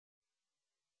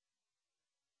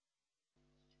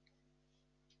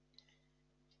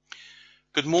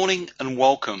Good morning and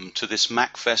welcome to this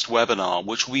MACFEST webinar,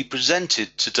 which will be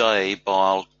presented today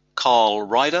by Carl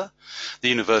Ryder, the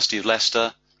University of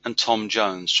Leicester, and Tom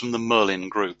Jones from the Merlin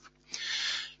Group.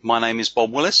 My name is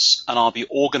Bob Willis and I'll be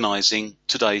organising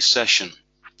today's session.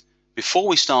 Before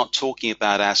we start talking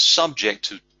about our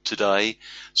subject of today,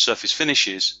 surface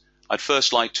finishes, I'd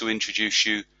first like to introduce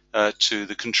you to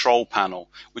the control panel,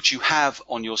 which you have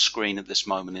on your screen at this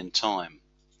moment in time.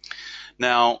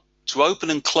 Now, to open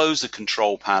and close the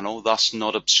control panel, thus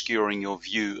not obscuring your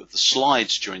view of the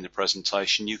slides during the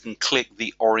presentation, you can click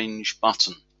the orange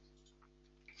button.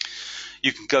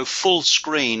 You can go full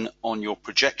screen on your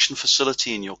projection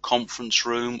facility in your conference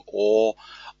room or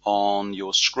on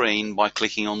your screen by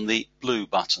clicking on the blue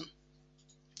button.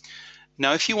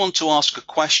 Now, if you want to ask a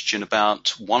question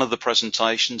about one of the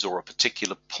presentations or a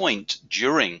particular point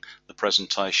during the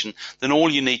presentation, then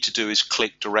all you need to do is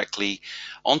click directly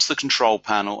onto the control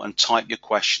panel and type your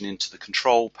question into the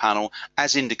control panel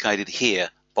as indicated here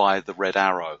by the red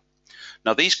arrow.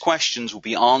 Now, these questions will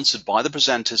be answered by the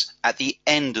presenters at the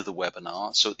end of the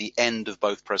webinar, so at the end of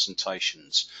both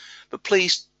presentations. But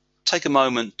please take a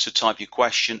moment to type your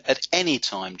question at any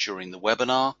time during the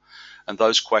webinar, and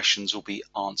those questions will be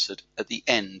answered at the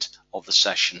end of the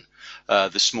session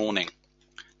this morning.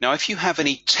 Now, if you have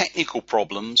any technical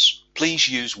problems, please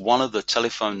use one of the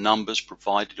telephone numbers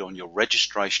provided on your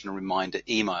registration and reminder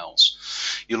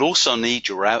emails. You'll also need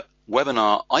your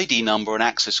webinar ID number and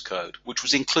access code, which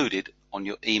was included on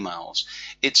your emails.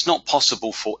 It's not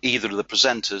possible for either of the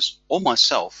presenters or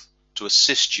myself to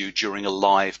assist you during a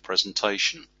live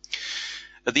presentation.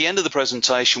 At the end of the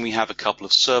presentation, we have a couple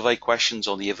of survey questions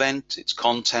on the event, its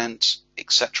content,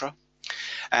 etc.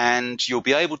 And you'll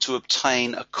be able to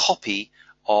obtain a copy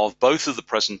of both of the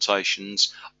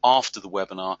presentations after the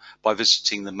webinar by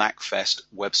visiting the MACFEST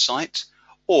website,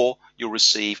 or you'll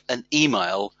receive an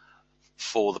email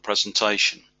for the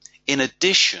presentation. In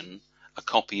addition, a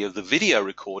copy of the video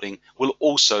recording will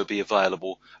also be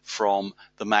available from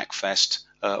the MACFEST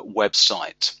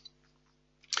website.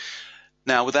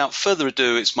 Now, without further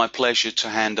ado, it's my pleasure to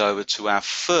hand over to our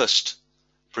first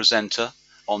presenter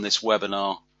on this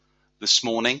webinar this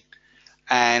morning.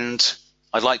 And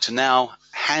I'd like to now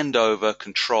hand over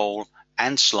control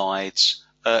and slides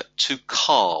to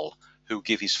Carl, who will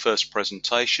give his first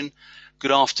presentation.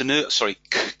 Good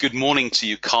morning to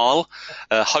you, Carl.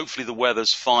 Hopefully the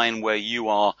weather's fine where you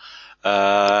are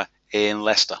in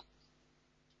Leicester.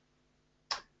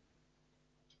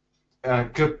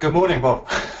 Good morning, Bob.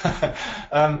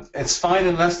 It's fine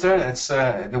in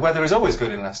Leicester. The weather is always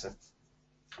good in Leicester.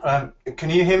 Can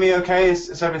you hear me okay?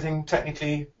 Is everything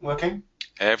technically working?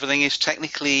 Everything is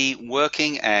technically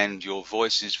working and your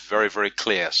voice is very, very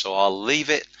clear. So I'll leave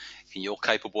it in your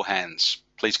capable hands.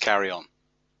 Please carry on.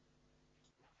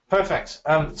 Perfect.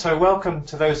 So welcome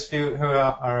to those of you who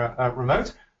are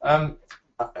remote.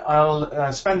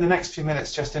 I'll spend the next few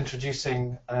minutes just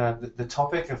introducing the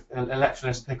topic of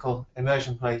electrolytic nickel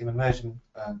immersion palladium immersion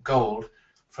gold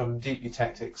from deep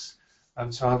eutectics.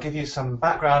 So I'll give you some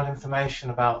background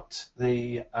information about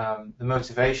the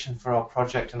motivation for our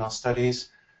project and our studies.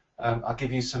 I'll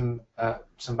give you some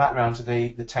background to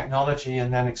the technology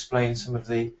and then explain some of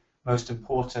the most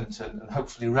important and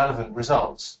hopefully relevant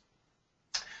results.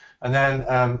 And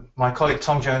then my colleague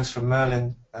Tom Jones from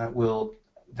Merlin will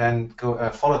then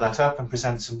follow that up and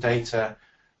present some data,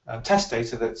 test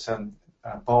data that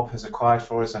Bob has acquired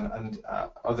for us and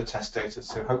other test data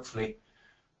to hopefully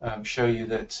show you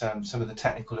that some of the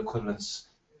technical equivalence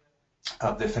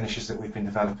of the finishes that we've been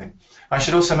developing. I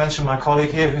should also mention my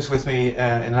colleague here who's with me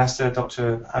in Leicester,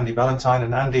 Dr. Andy Ballantyne,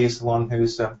 and Andy is the one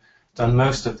who's done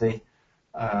most of the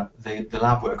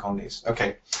lab work on these.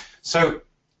 Okay, so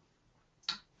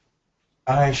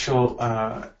I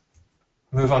shall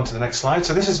move on to the next slide.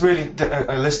 So this is really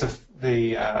a list of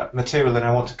the material that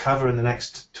I want to cover in the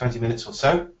next 20 minutes or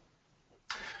so.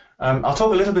 I'll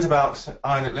talk a little bit about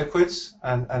ionic liquids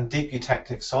and deep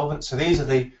eutectic solvents. So these are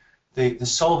the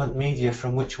solvent media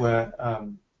from which we're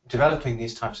developing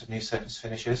these types of new surface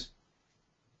finishes.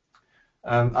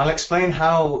 I'll explain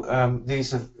how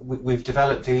we've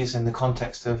developed these in the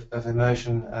context of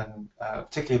immersion and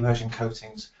particularly immersion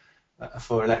coatings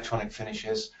for electronic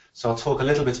finishes. So I'll talk a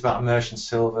little bit about immersion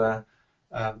silver,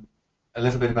 a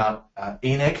little bit about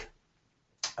ENIG,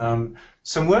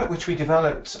 some work which we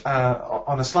developed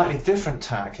on a slightly different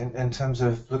tack in terms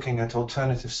of looking at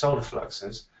alternative solar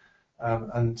fluxes,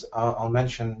 and I'll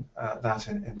mention that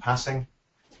in passing,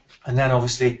 and then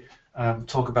obviously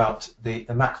talk about the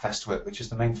MACFEST work, which is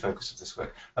the main focus of this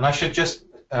work. And I should just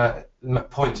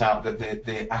point out that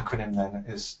the acronym then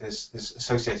is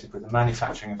associated with the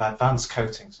manufacturing of advanced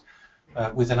coatings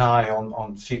with an eye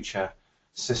on future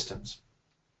systems.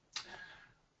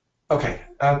 Okay,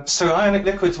 so ionic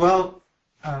liquids, well,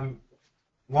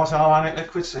 what are ionic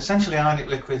liquids? Essentially, ionic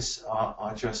liquids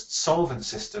are just solvent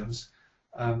systems,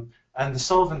 and the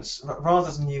solvents,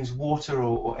 rather than use water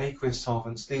or aqueous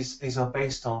solvents, these are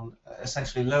based on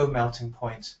essentially low melting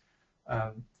point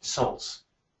salts.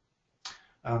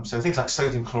 So things like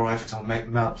sodium chloride, for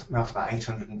example, melt about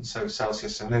 800 and so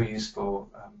Celsius, so no use for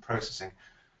processing.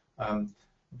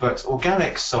 But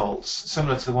organic salts,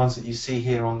 similar to the ones that you see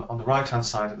here on the right-hand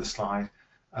side of the slide,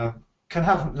 can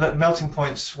have melting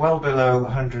points well below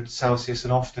 100 Celsius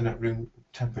and often at room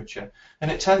temperature.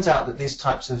 And it turns out that these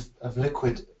types of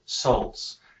liquid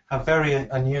salts have very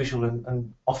unusual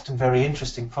and often very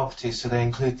interesting properties. So they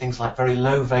include things like very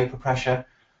low vapor pressure,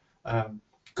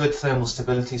 good thermal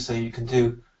stability, so you can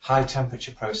do high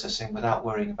temperature processing without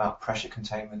worrying about pressure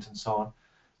containment and so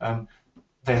on.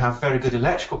 They have very good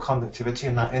electrical conductivity,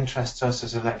 and that interests us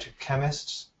as electric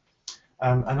chemists,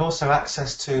 and also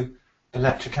access to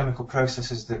electrochemical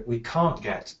processes that we can't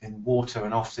get in water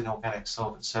and often organic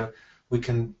solvents. So we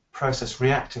can process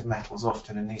reactive metals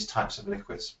often in these types of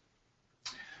liquids.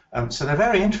 So they're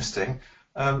very interesting,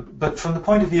 but from the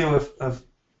point of view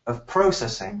of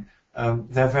processing,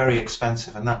 they're very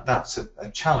expensive, and that's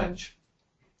a challenge.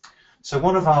 So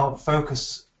one of our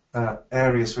focus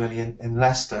areas really in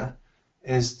Leicester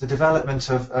is the development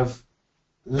of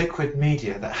liquid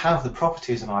media that have the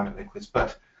properties of ionic liquids,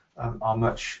 but are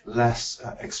much less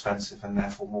expensive and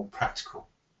therefore more practical.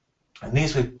 And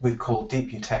these we call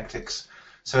deep eutectics.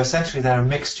 So essentially they're a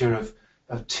mixture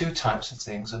of two types of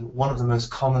things, and one of the most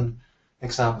common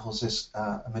examples is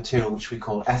a material which we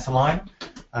call ethylene,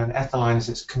 and ethylene is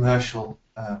its commercial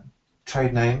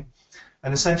trade name,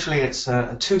 and essentially it's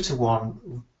a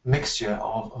 2-to-1 mixture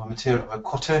of a material, a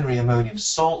quaternary ammonium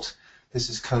salt, this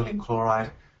is choline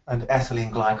chloride, and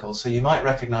ethylene glycol. So you might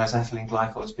recognize ethylene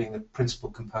glycol as being the principal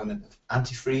component of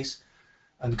antifreeze,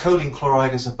 and choline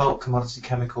chloride is a bulk commodity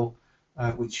chemical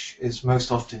which is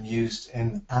most often used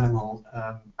in animal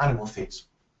feeds.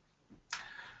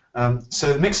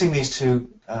 So mixing these two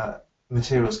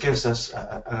materials gives us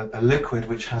a liquid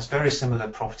which has very similar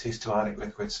properties to ionic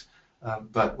liquids,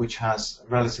 but which has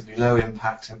relatively low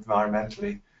impact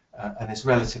environmentally and is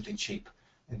relatively cheap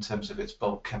in terms of its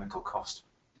bulk chemical cost.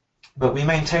 But we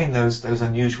maintain those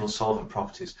unusual solvent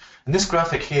properties. And this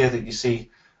graphic here that you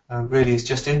see really is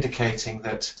just indicating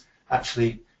that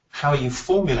actually how you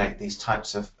formulate these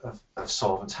types of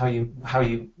solvents, how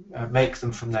you make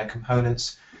them from their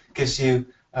components, gives you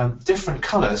different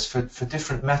colors for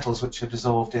different metals which are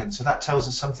dissolved in. So that tells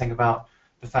us something about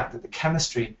the fact that the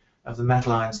chemistry of the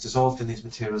metal ions dissolved in these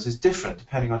materials is different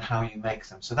depending on how you make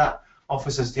them. So that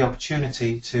offers us the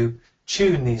opportunity to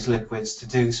tune these liquids to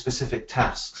do specific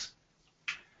tasks.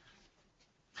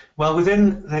 Well,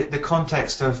 within the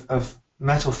context of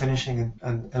metal finishing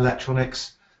and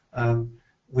electronics,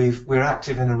 we're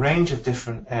active in a range of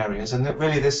different areas, and that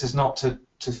really this is not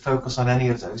to focus on any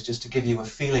of those, just to give you a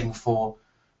feeling for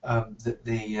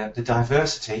the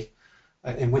diversity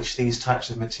in which these types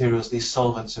of materials, these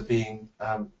solvents, are being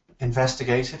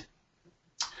investigated.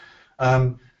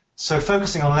 So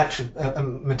focusing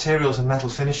on materials and metal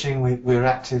finishing, we're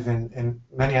active in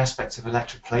many aspects of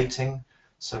electroplating,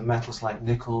 so metals like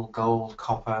nickel, gold,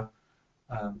 copper,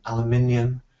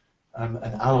 aluminium,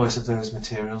 and alloys of those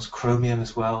materials, chromium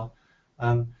as well.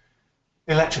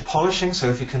 Electropolishing, so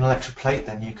if you can electroplate,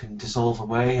 then you can dissolve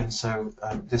away, and so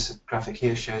this graphic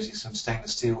here shows you some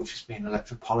stainless steel which has been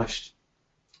electropolished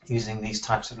using these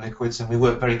types of liquids, and we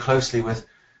work very closely with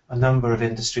a number of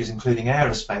industries, including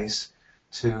aerospace,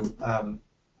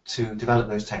 to develop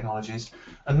those technologies.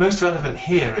 And most relevant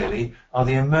here really are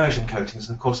the immersion coatings,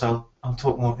 and of course I'll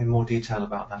talk in more detail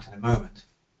about that in a moment.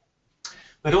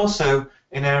 But also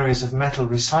in areas of metal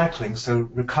recycling, so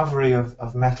recovery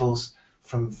of metals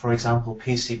from, for example,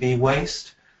 PCB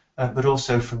waste, but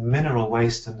also from mineral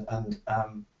waste and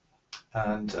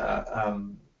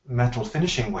metal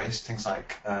finishing waste, things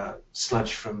like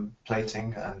sludge from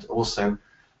plating, and also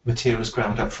materials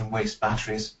ground up from waste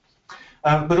batteries.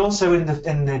 But also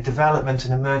in the development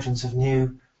and emergence of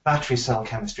new battery cell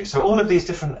chemistry. So all of these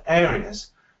different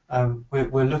areas,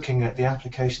 we're looking at the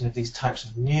application of these types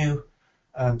of new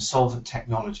solvent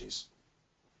technologies.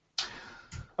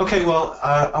 Okay, well,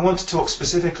 I want to talk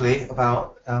specifically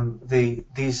about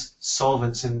these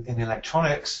solvents in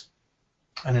electronics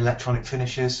and electronic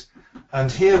finishes.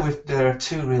 And here there are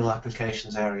two real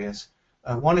applications areas.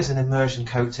 One is in immersion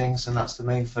coatings, and that's the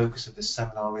main focus of this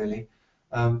seminar really,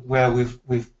 where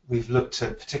we've looked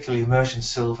at particularly immersion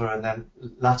silver, and then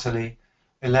latterly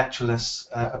electroless,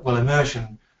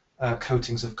 immersion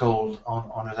coatings of gold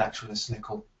on electroless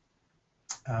nickel,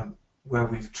 where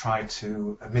we've tried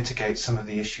to mitigate some of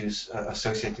the issues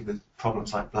associated with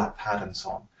problems like black pad and so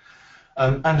on.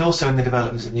 And also in the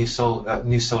development of new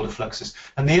solar fluxes.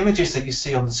 And the images that you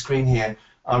see on the screen here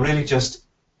are really just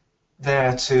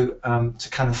there to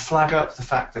kind of flag up the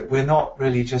fact that we're not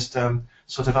really just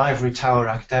sort of ivory tower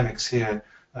academics here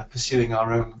pursuing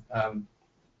our own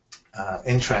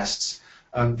interests.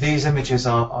 These images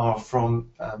are from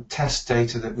test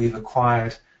data that we've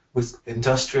acquired with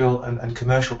industrial and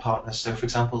commercial partners. So, for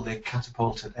example, the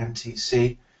catapult at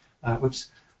MTC,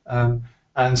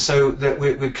 and so that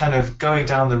we're kind of going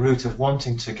down the route of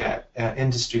wanting to get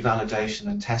industry validation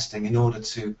and testing in order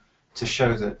to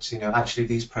show that actually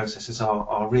these processes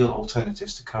are real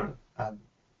alternatives to current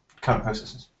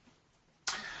processes.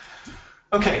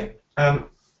 Okay,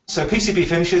 so PCB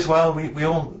finishes. Well, we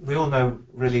all know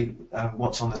really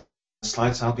what's on the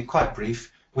slide, so I'll be quite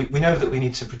brief. We know that we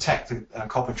need to protect the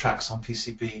copper tracks on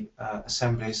PCB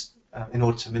assemblies in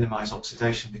order to minimize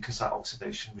oxidation, because that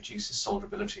oxidation reduces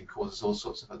solderability and causes all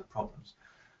sorts of other problems.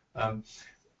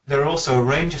 There are also a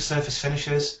range of surface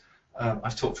finishes.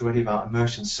 I've talked already about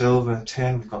immersion silver,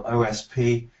 tin, we've got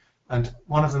OSP, and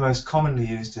one of the most commonly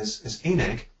used is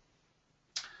ENIG.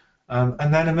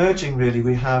 And then emerging, really,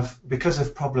 we have, because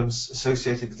of problems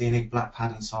associated with ENIG, black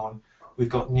pad and so on, we've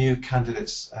got new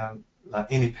candidates like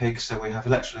ENIPIG, so we have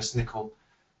electroless nickel,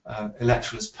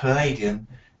 electroless palladium,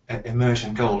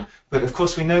 immersion gold. But of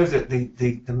course we know that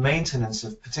the maintenance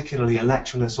of particularly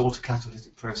electroless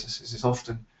autocatalytic processes is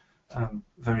often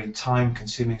very time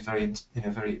consuming, very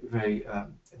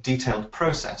detailed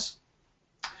process.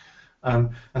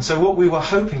 And so what we were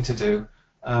hoping to do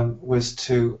was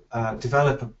to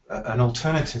develop an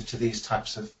alternative to these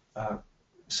types of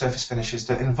surface finishes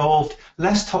that involved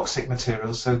less toxic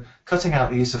materials, so cutting out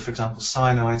the use of, for example,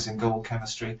 cyanides in gold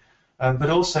chemistry, but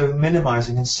also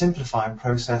minimizing and simplifying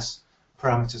process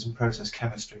parameters and process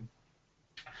chemistry.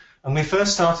 And we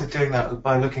first started doing that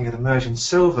by looking at immersion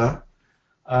silver.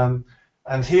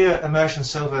 And here, immersion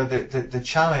silver, the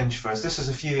challenge for us, this is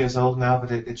a few years old now,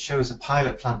 but it shows a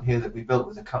pilot plant here that we built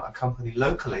with a company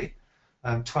locally,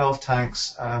 12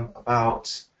 tanks,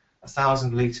 about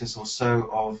 1,000 litres or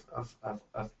so of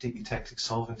deep eutectic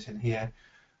solvent in here.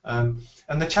 And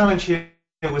the challenge here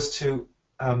was to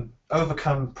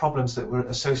overcome problems that were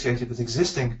associated with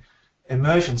existing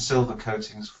immersion silver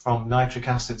coatings from nitric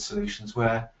acid solutions,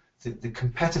 where the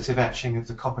competitive etching of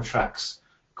the copper tracks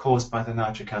caused by the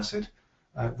nitric acid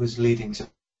was leading to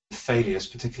failures,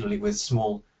 particularly with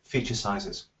small feature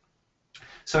sizes.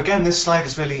 So again, this slide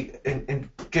is really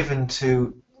given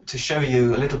to show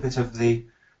you a little bit of the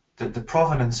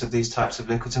provenance of these types of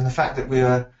liquids, and the fact that we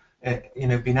are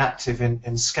been active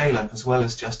in scale-up as well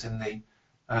as just in the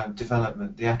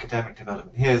development, the academic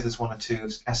development. Here there's one or two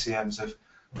SEMs of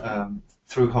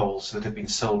through holes that have been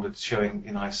soldered, showing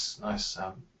nice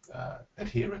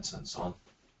adherence and so on.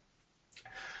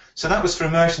 So that was for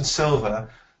immersion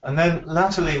silver, and then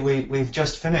latterly we've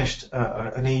just finished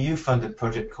an EU-funded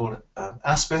project called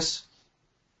ASPIS,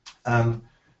 and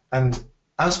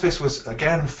ASPIS was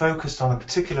again focused on a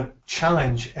particular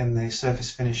challenge in the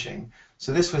surface finishing.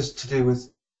 So this was to do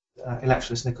with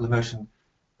electroless nickel immersion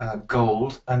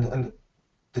gold, and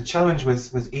the challenge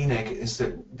with ENIG is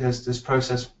that there's this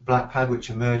process, black pad, which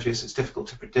emerges. It's difficult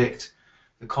to predict.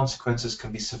 The consequences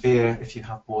can be severe if you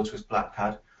have boards with black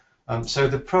pad. So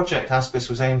the project ASPIS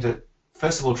was aimed at,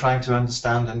 first of all, trying to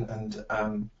understand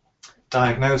and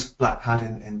diagnose black pad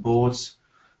in boards,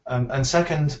 and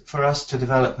second, for us to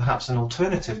develop perhaps an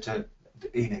alternative to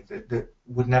ENIG that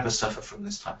would never suffer from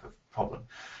this type of problem.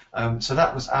 So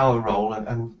that was our role,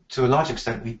 and to a large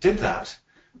extent we did that.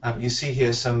 You see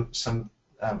here some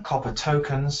copper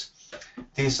tokens.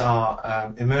 These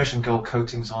are immersion gold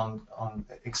coatings on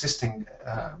existing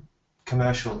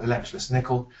commercial electroless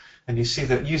nickel, and you see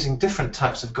that using different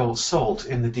types of gold salt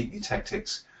in the deep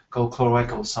eutectics, gold chloride,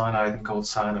 gold cyanide, and gold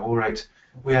cyanoaurate,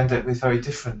 we end up with very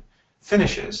different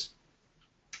finishes.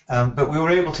 But we were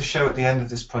able to show at the end of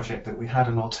this project that we had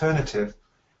an alternative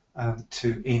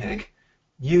to ENIG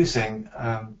using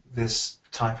this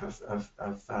type of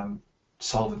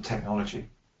solvent technology.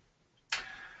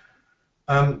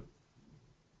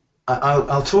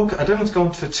 I'll talk, I don't want to go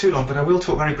on for too long, but I will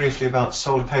talk very briefly about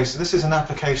solar paste. So this is an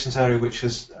applications area which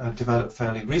has developed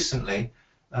fairly recently,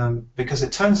 because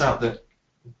it turns out that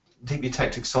deep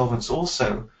eutectic solvents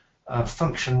also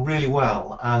function really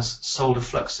well as solder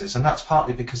fluxes, and that's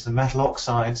partly because the metal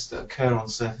oxides that occur on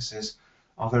surfaces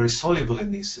are very soluble in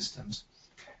these systems.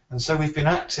 And so we've been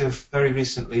active very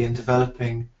recently in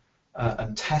developing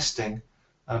and testing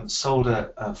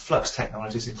solder flux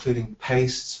technologies, including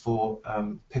pastes for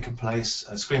pick and place,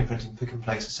 screen printing, pick and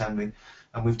place assembly.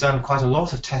 And we've done quite a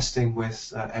lot of testing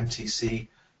with MTC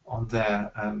on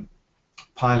their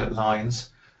pilot lines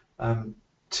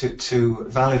to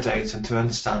validate and to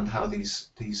understand how these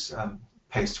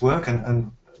pastes work.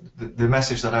 And the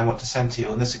message that I want to send to you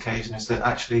on this occasion is that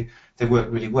actually they work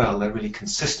really well. They're really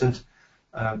consistent.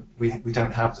 We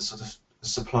don't have the sort of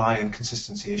supply and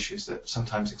consistency issues that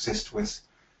sometimes exist with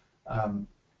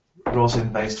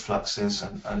rosin-based fluxes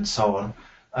and so on.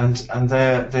 And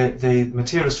the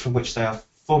materials from which they are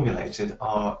formulated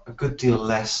are a good deal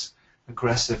less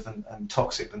aggressive and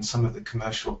toxic than some of the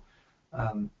commercial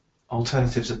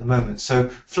alternatives at the moment. So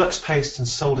flux paste and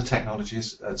solder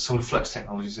technologies, solder flux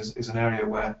technologies is an area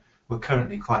where we're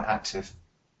currently quite active.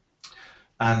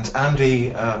 And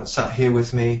Andy, sat here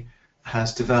with me,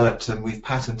 has developed and we've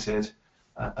patented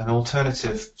an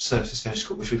alternative surface finish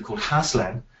which we've called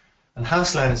Haslen. And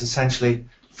Haslen is essentially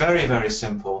very, very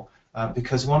simple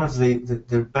because one of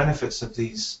the benefits of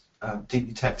these deep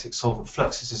eutectic solvent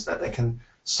fluxes is that they can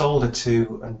solder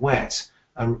to and wet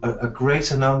a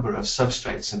greater number of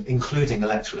substrates, including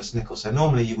electroless nickel. So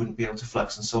normally you wouldn't be able to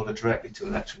flux and solder directly to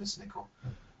electroless nickel.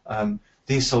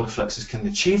 These solder fluxes can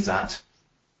achieve that.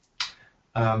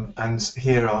 And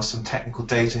here are some technical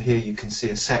data. Here you can see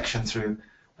a section through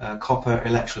copper,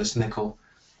 electroless nickel,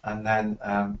 and then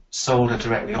solder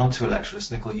directly onto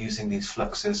electroless nickel using these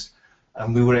fluxes.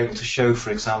 And we were able to show, for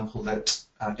example, that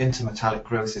intermetallic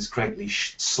growth is greatly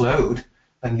slowed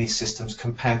in these systems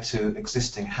compared to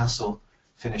existing Hassel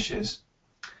finishes.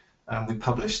 And we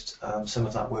published some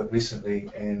of that work recently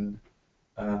in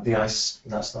that's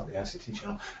not the ICT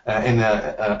journal, in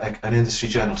an industry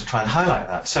journal to try and highlight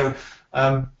that. So,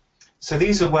 so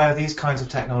these are where these kinds of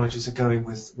technologies are going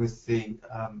with the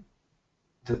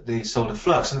solder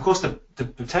flux. And of course, the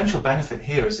potential benefit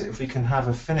here is that if we can have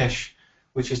a finish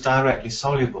which is directly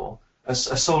soluble,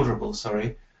 solderable,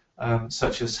 sorry,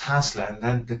 such as Haslen,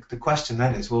 then the question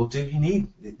then is, well, do you need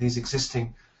these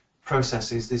existing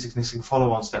processes, these existing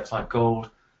follow-on steps like gold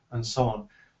and so on?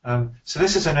 So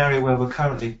this is an area where we're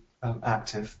currently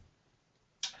active.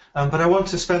 But I want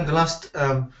to spend the last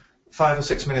 5 or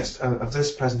 6 minutes of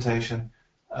this presentation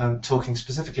talking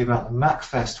specifically about the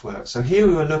MACFEST work. So here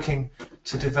we were looking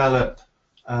to develop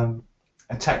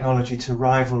a technology to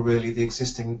rival really the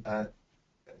existing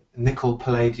nickel,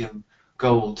 palladium,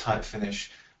 gold type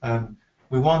finish.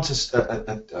 We want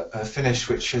a finish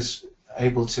which is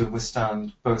able to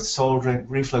withstand both soldering,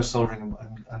 reflow soldering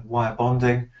and wire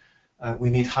bonding. We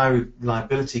need high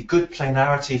reliability, good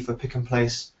planarity for pick and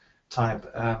place type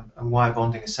and wire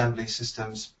bonding assembly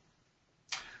systems.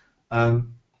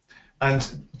 And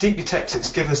deep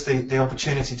eutectics give us the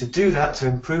opportunity to do that, to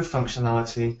improve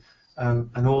functionality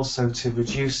and also to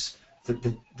reduce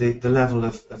the level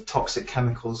of toxic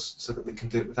chemicals so that we can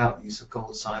do it without the use of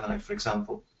gold cyanide, for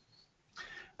example,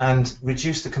 and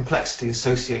reduce the complexity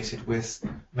associated with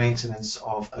maintenance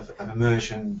of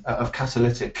immersion, of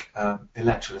catalytic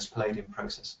electroless palladium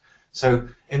process. So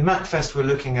in MACFEST we're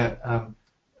looking at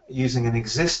using an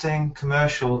existing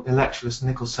commercial electroless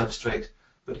nickel substrate,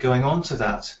 but going on to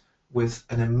that with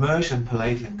an immersion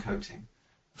palladium coating,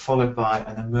 followed by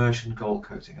an immersion gold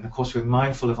coating. And of course we're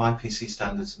mindful of IPC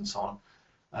standards and so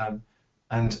on.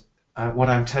 What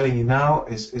I'm telling you now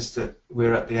is that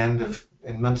we're at the end of,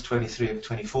 in month 23 of a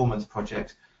 24-month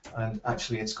project, and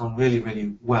actually it's gone really,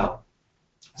 really well.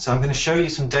 So I'm going to show you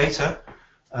some data,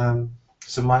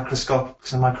 some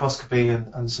microscopy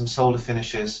and some solder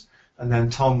finishes, and then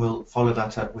Tom will follow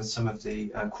that up with some of the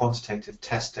quantitative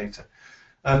test data.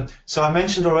 So I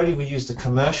mentioned already we used a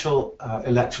commercial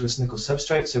electroless nickel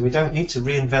substrate, so we don't need to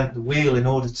reinvent the wheel in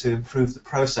order to improve the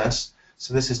process.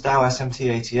 So this is Dow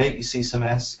SMT88. You see some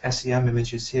SEM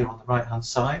images here on the right-hand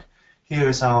side. Here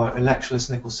is our electroless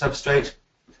nickel substrate.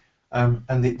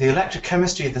 And the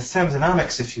electrochemistry, the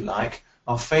thermodynamics, if you like,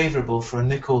 are favorable for a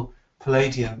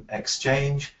nickel-palladium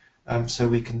exchange. So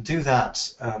we can do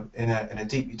that in a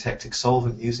deep eutectic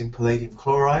solvent using palladium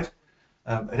chloride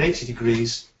at 80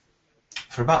 degrees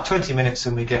for about 20 minutes,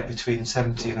 and we get between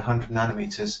 70 and 100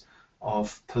 nanometers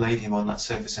of palladium on that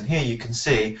surface. And here you can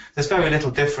see there's very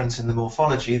little difference in the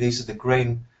morphology. These are the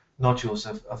grain nodules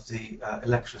of the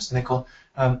electroless nickel.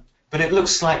 But it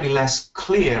looks slightly less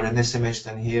clear in this image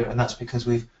than here, and that's because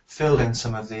we've filled in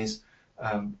some of these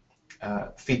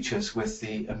features with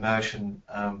the immersion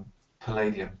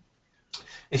palladium.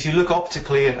 If you look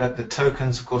optically at the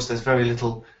tokens, of course, there's very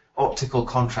little optical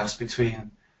contrast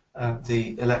between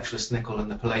the electroless nickel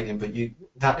and the palladium, but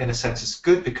that in a sense is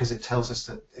good because it tells us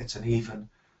that it's an even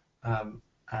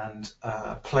and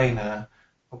planar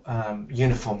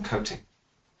uniform coating.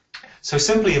 So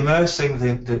simply immersing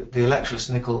the electroless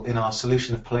nickel in our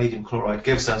solution of palladium chloride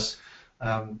gives us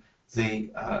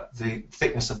the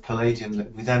thickness of palladium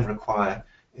that we then require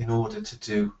in order to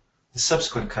do the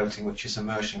subsequent coating, which is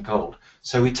immersion gold.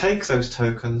 So we take those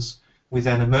tokens, we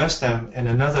then immerse them in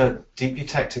another deep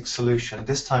eutectic solution,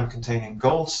 this time containing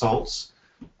gold salts,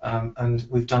 and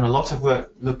we've done a lot of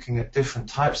work looking at different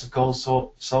types of gold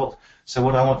salt. So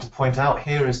what I want to point out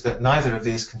here is that neither of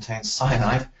these contains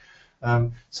cyanide.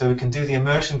 So we can do the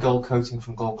immersion gold coating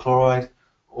from gold chloride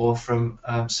or from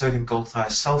sodium gold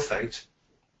thiosulfate.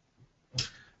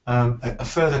 A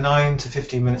further 9 to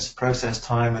 15 minutes of process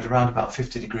time at around about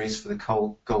 50 degrees for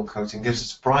the gold coating gives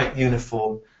us bright,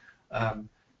 uniform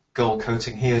gold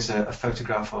coating. Here's a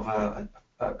photograph of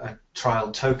a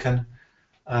trial token.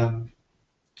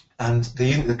 And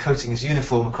the coating is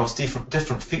uniform across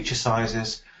different feature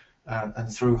sizes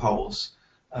and through holes,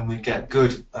 and we get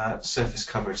good surface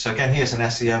coverage. So again, here's an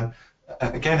SEM.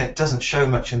 Again, it doesn't show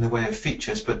much in the way of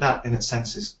features, but that in a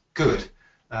sense is good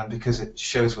because it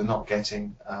shows we're not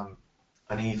getting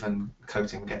an even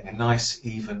coating, we're getting a nice,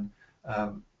 even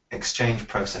exchange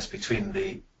process between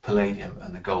the palladium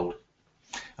and the gold.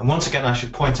 And once again, I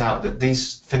should point out that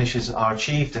these finishes are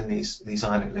achieved in these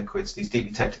ionic liquids, these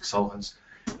deep eutectic solvents,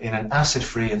 in an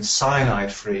acid-free and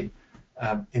cyanide-free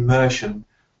immersion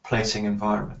plating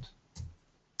environment.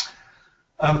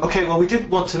 Okay, well, we did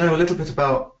want to know a little bit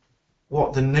about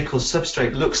what the nickel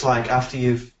substrate looks like after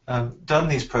you've done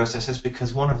these processes,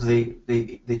 because one of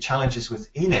the challenges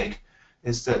with ENIG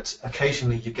is that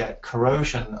occasionally you get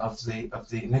corrosion of the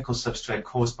nickel substrate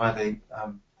caused by the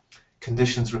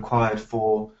conditions required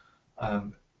for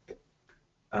the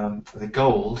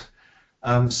gold.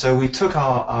 So we took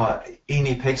our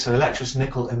ENI-PIG, so electroless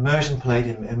nickel immersion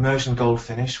palladium immersion gold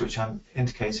finish, which I'm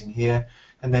indicating here,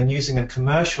 and then using a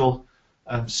commercial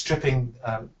stripping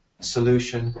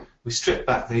solution, we stripped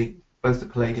back both the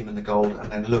palladium and the gold,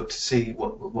 and then looked to see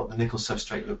what the nickel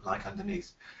substrate looked like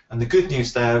underneath. And the good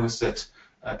news there was that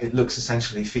it looks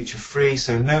essentially feature-free,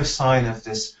 so no sign of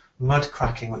this mud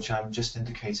cracking, which I'm just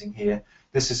indicating here.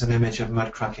 This is an image of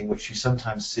mud cracking, which you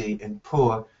sometimes see in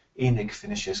poor ENIG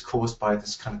finishes caused by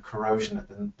this kind of corrosion at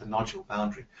the nodule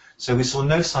boundary. So we saw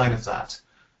no sign of that,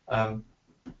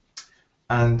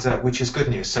 which is good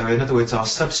news. So in other words, our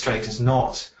substrate is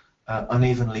not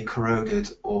unevenly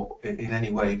corroded or in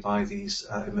any way by these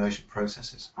immersion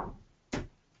processes.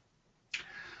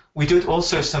 We did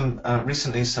also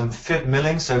recently some fib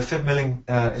milling. So fib milling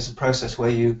is a process where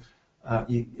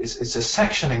it's a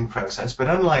sectioning process, but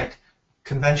unlike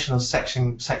conventional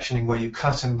sectioning where you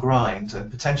cut and grind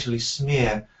and potentially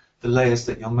smear the layers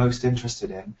that you're most interested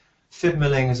in, fib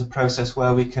milling is a process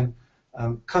where we can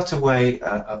cut away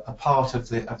a part of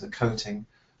the coating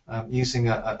using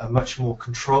a much more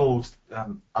controlled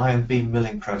iron beam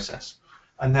milling process,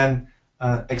 and then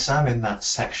examine that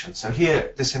section. So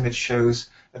here, this image shows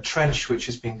a trench which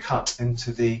has been cut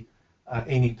into the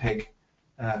ENI-PIG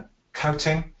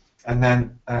coating, and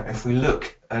then if we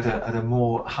look at a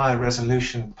more high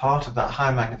resolution part of that,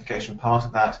 high magnification part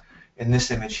of that, in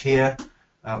this image here,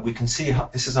 we can see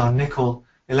this is our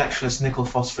electroless nickel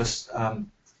phosphorus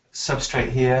substrate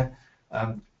here.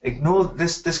 Ignore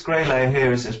this grey layer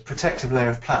here is a protective layer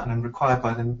of platinum required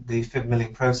by the fib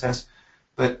milling process,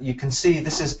 but you can see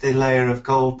this is the layer of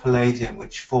gold palladium,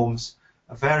 which forms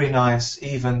a very nice,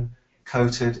 even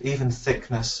coated, even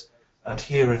thickness,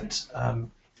 adherent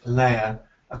layer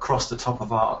across the top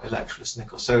of our electroless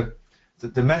nickel. So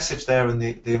the message there, and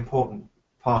the important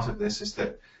part of this, is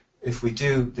that if we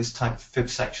do this type of fib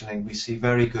sectioning, we see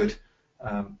very good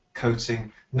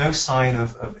coating, no sign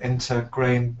of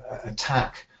inter-grain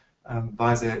attack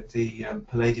by the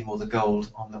palladium or the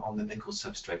gold on the nickel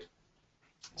substrate.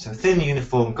 So thin,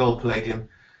 uniform gold palladium,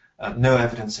 no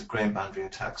evidence of grain boundary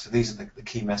attack. So these are the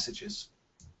key messages.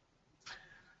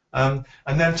 And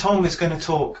then Tom is going to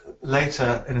talk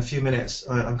later in a few minutes,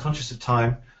 I'm conscious of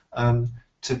time,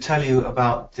 to tell you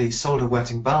about the solder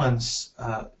wetting balance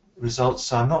results.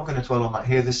 So I'm not going to dwell on that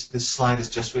here. This slide is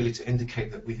just really to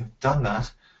indicate that we have done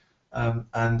that.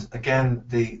 And again,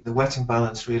 the wetting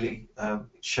balance really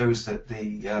shows that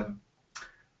the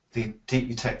deep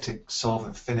eutectic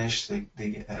solvent finish, the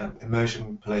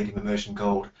immersion palladium, immersion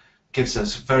gold, gives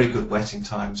us very good wetting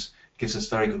times, gives us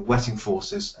very good wetting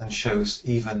forces, and shows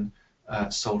even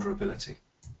solderability.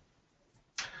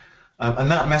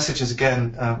 And that message is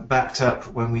again backed up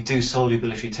when we do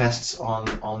solubility tests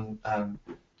on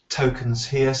tokens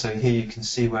here. So here you can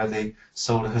see where the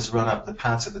solder has run up the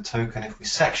pads of the token. If we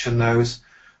section those,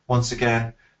 once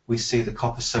again, we see the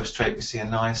copper substrate, we see a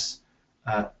nice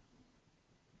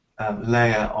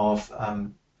layer of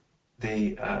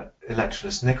the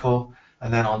electroless nickel,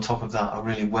 and then on top of that a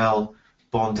really well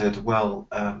bonded, well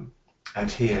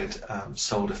adhered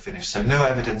solder finish. So no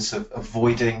evidence of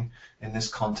voiding in this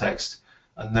context,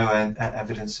 and no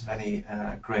evidence of any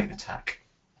grain attack.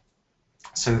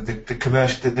 So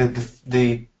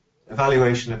the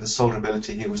evaluation of the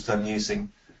solderability here was done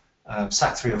using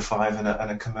SAC 305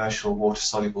 and a commercial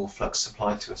water-soluble flux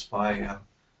supplied to us by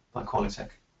Qualitech.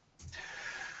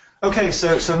 Okay,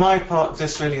 so my part of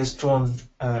this really is drawing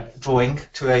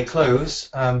to a close.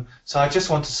 So I just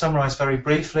want to summarize very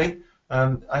briefly.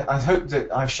 I hope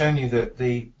that I've shown you that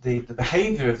the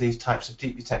behavior of these types of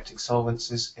deep eutectic solvents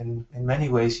is in many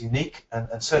ways unique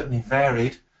and certainly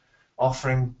varied,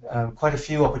 offering quite a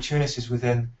few opportunities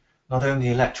within not only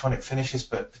electronic finishes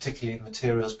but particularly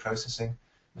materials processing,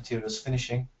 materials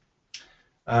finishing.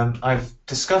 I've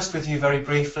discussed with you very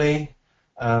briefly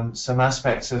some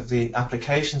aspects of the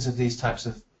applications of these types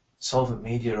of solvent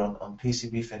media on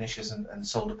PCB finishes and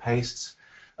solder pastes.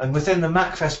 And within the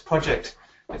MACFEST project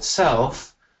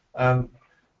itself,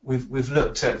 we've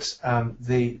looked at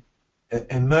the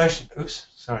immersion.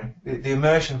 The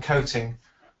immersion coating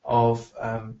of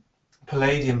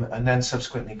palladium and then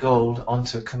subsequently gold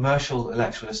onto commercial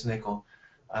electroless nickel,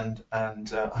 and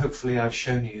hopefully I've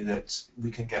shown you that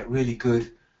we can get really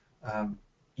good,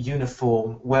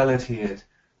 uniform, well-adhered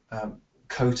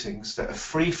coatings that are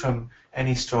free from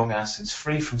any strong acids,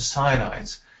 free from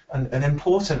cyanides, and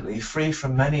importantly, free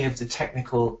from many of the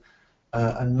technical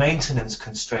and maintenance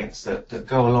constraints that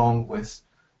go along with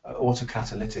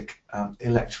autocatalytic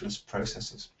electroless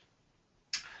processes.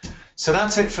 So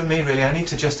that's it from me, really. I need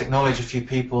to just acknowledge a few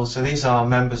people. So these are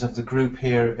members of the group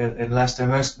here in Leicester.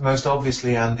 Most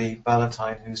obviously Andy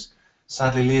Ballantyne, who's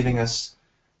sadly leaving us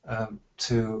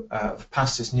to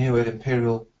pass his new at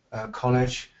Imperial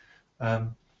College,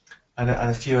 and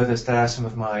a few others there, some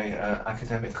of my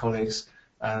academic colleagues.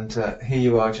 And here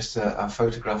you are, just a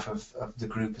photograph of the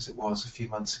group as it was a few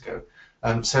months ago.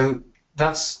 So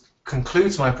that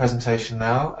concludes my presentation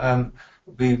now. I'll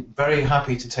be very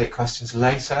happy to take questions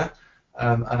later,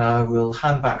 and I will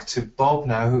hand back to Bob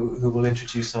now, who will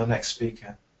introduce our next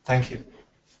speaker. Thank you.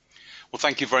 Well,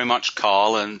 thank you very much,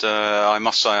 Carl, and I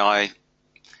must say I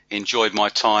enjoyed my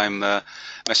time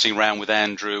messing around with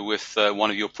Andrew with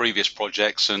one of your previous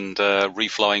projects and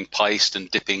reflowing paste and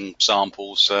dipping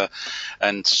samples,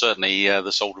 and certainly the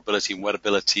solderability and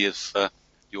wettability of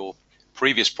your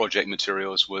previous project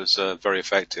materials was very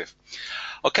effective.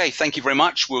 Okay, thank you very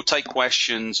much. We'll take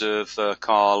questions of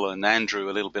Carl and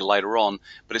Andrew a little bit later on,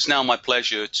 but it's now my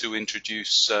pleasure to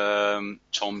introduce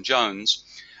Tom Jones.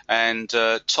 And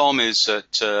Tom is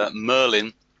at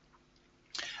Merlin,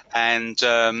 and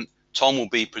Tom will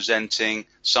be presenting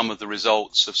some of the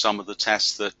results of some of the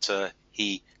tests that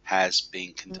he has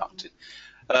been conducted.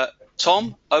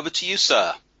 Tom, over to you,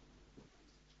 sir.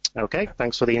 Okay,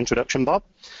 thanks for the introduction, Bob.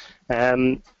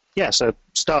 Yeah, so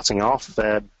starting off,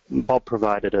 Bob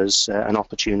provided us an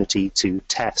opportunity to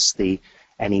test the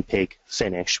NEPIG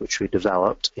finish, which we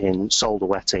developed in solder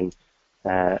wetting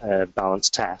balance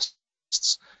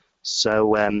tests.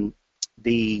 So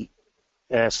the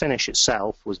finish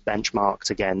itself was benchmarked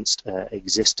against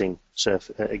existing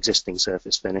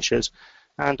surface finishes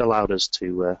and allowed us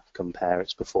to compare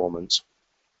its performance.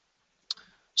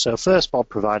 So first, Bob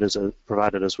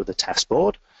provided us with a test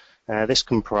board. This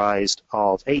comprised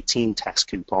of 18 test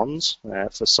coupons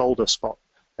for solder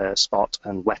spot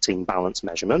and wetting balance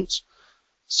measurements.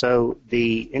 So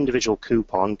the individual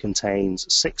coupon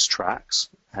contains 6 tracks,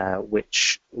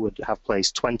 which would have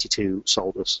placed 22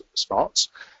 solder spots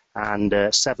and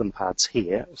 7 pads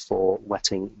here for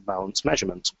wetting balance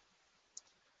measurement.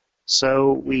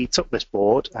 So we took this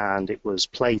board and it was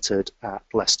plated at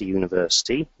Leicester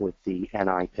University with the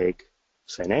NEPIG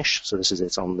finish. So this is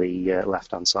it on the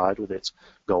left-hand side with its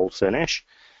gold finish.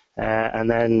 And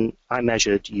then I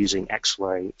measured using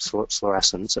X-ray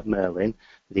fluorescence at Merlin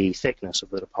the thickness of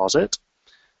the deposit.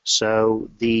 So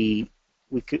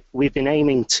we've been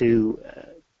aiming to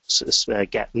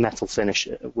get metal finish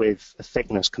with a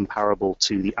thickness comparable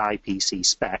to the IPC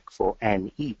spec for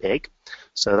NEPIG.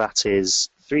 So that is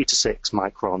 3 to 6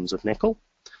 microns of nickel,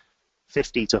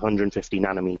 50 to 150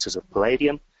 nanometers of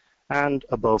palladium, and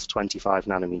above 25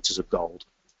 nanometers of gold.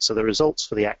 So the results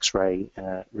for the X-ray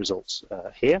results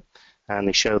here, and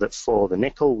they show that for the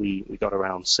nickel we got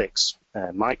around 6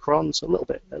 microns, a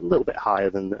little bit higher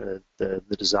than the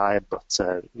desired, but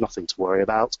nothing to worry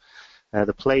about.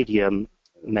 The palladium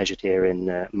measured here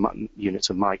in units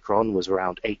of micron was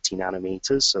around 80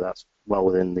 nanometers, so that's well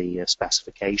within the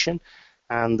specification.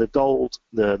 And the gold,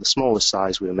 the smallest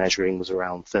size we were measuring was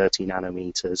around 30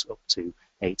 nanometers up to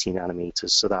 80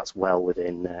 nanometers, so that's well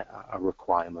within our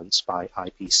requirements by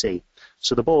IPC.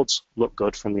 So the boards look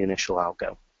good from the initial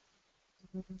outgo.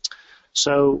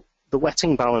 So the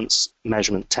wetting balance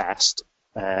measurement test,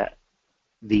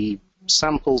 the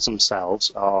samples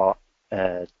themselves are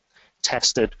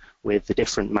tested with the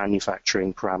different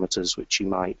manufacturing parameters which you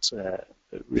might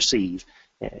receive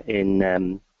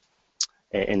in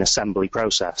assembly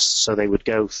process. So they would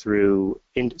go through,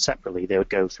 separately, they would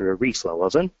go through a reflow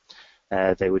oven.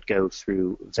 They would go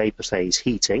through vapor phase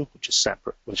heating, which is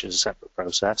a separate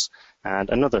process, and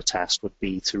another test would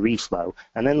be to reflow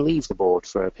and then leave the board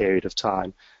for a period of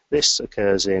time. This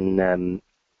occurs in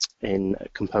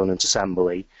component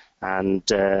assembly, and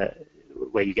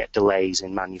where you get delays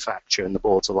in manufacture and the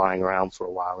boards are lying around for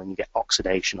a while and you get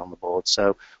oxidation on the board.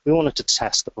 So we wanted to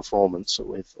test the performance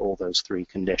with all those three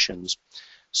conditions.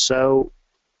 So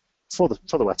for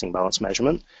the wetting balance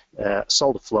measurement,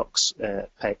 solder flux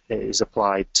is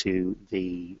applied to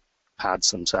the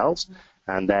pads themselves,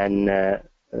 and then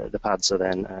the pads are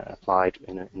then applied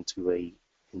into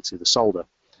the solder.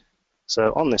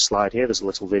 So on this slide here, there's a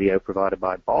little video provided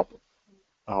by Bob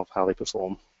of how they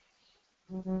perform.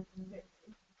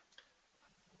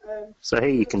 So here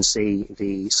you can see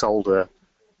the solder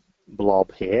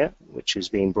blob here, which is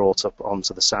being brought up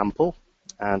onto the sample,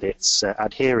 and it's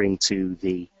adhering to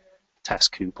the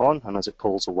test coupon, and as it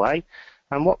pulls away,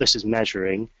 and what this is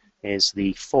measuring is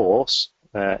the force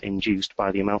induced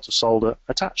by the amount of solder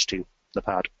attached to the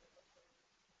pad.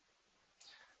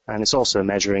 And it's also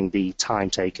measuring the time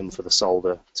taken for the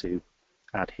solder to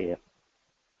adhere.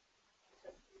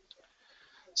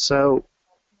 So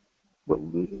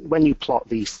when you plot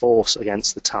the force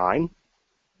against the time,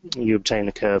 you obtain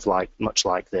a curve much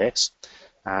like this,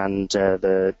 and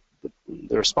the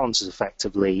response is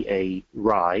effectively a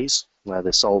rise where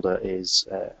the solder is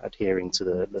adhering to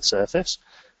the surface,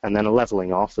 and then a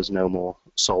leveling off as no more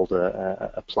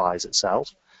solder applies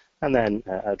itself, and then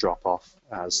a drop off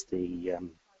as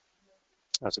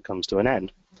it comes to an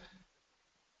end.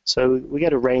 So we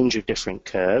get a range of different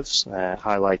curves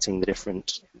highlighting the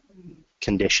different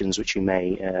conditions which you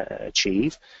may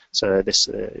achieve. So this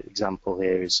example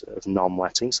here is of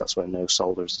non-wetting, so that's where no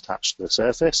solder is attached to the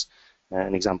surface.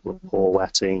 An example of poor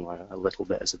wetting, where a little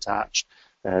bit is attached.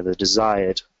 The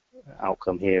desired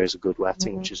outcome here is a good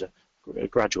wetting, which is a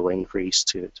gradual increase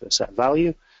to a set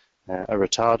value. A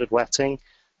retarded wetting,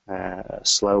 a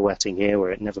slow wetting here,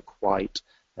 where it never quite,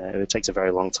 it takes a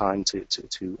very long time to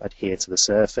adhere to the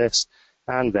surface,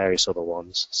 and various other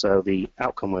ones. So the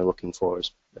outcome we're looking for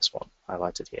is this one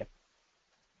highlighted here.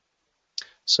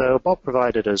 So Bob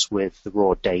provided us with the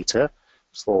raw data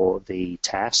for the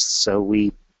tests. So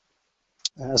we,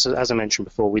 as I mentioned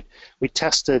before, we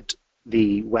tested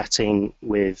the wetting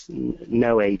with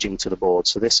no aging to the board.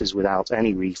 So this is without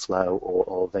any reflow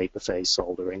or vapor phase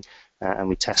soldering, and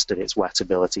we tested its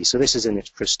wettability. So this is in its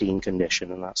pristine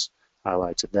condition, and that's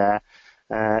highlighted there.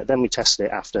 Then we tested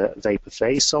it after vapor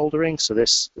phase soldering. So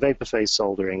this vapor phase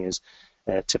soldering is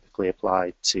typically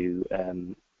applied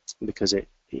to because it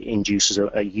induces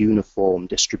a uniform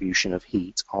distribution of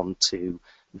heat onto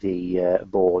the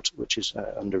board, which is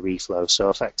under reflow. So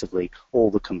effectively, all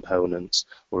the components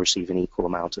will receive an equal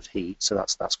amount of heat. So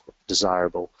that's quite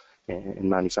desirable in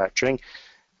manufacturing.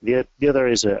 The other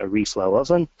is a reflow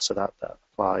oven. So that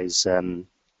applies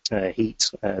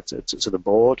heat to the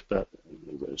board, but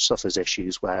suffers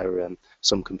issues where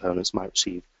some components might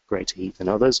receive greater heat than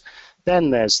others. Then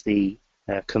there's the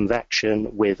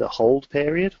convection with a hold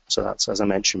period. So that's, as I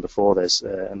mentioned before,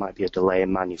 there might be a delay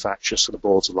in manufacture, so the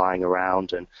boards are lying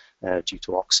around, and due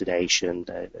to oxidation,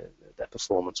 their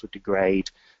performance would degrade.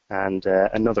 And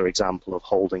another example of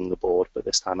holding the board, but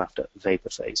this time after vapor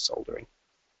phase soldering.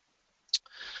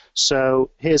 So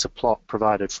here's a plot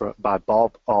provided by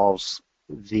Bob of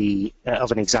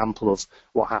an example of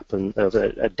what happened, of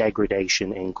a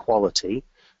degradation in quality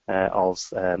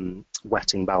of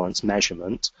wetting balance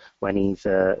measurement when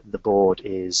either the board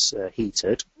is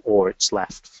heated or it's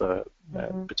left for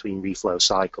between reflow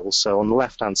cycles. So on the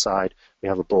left-hand side, we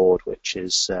have a board which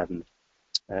is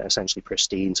essentially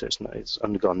pristine, so it's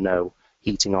undergone no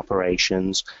heating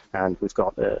operations, and we've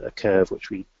got a curve which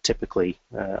we typically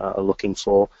are looking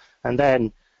for. And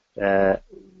then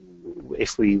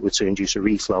if we were to induce a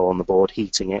reflow on the board,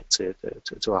 heating it to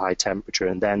a high temperature,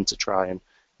 and then to try and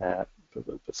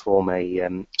perform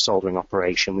a soldering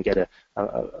operation, we get a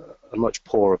much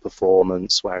poorer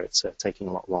performance where it's taking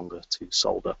a lot longer to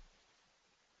solder.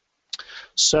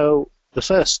 So the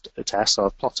first test,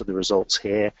 I've plotted the results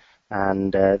here,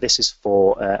 and this is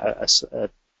for a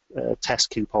test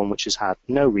coupon which has had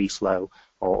no reflow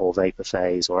or vapor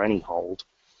phase or any hold,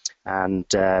 and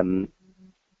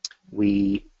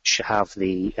we have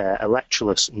the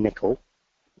electroless nickel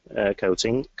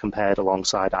coating compared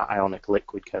alongside our ionic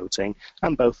liquid coating,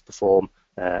 and both perform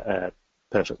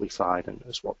perfectly fine, and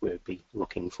is what we'd be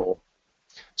looking for.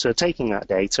 So taking that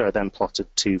data, I then plotted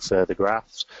two further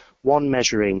graphs, one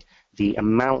measuring the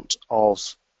amount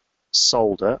of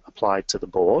solder applied to the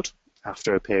board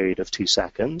after a period of 2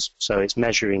 seconds. So it's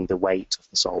measuring the weight of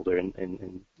the solder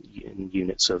in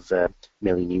units of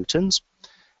millinewtons.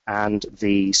 And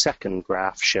the second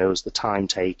graph shows the time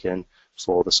taken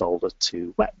for the solder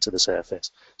to wet to the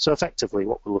surface. So effectively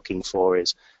what we're looking for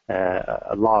is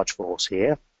a large force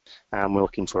here, and we're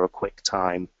looking for a quick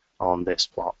time on this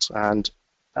plot. And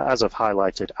as I've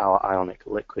highlighted our ionic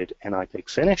liquid NIPIG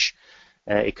finish,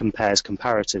 it compares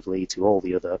comparatively to all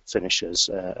the other finishes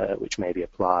which may be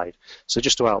applied. So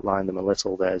just to outline them a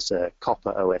little, there's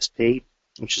copper OSP,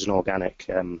 which is an organic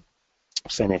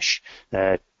finish,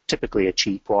 typically a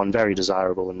cheap one, very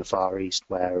desirable in the Far East,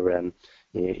 where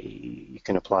you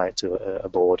can apply it to a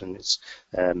board and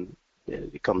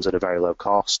it comes at a very low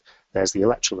cost. There's the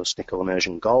electroless nickel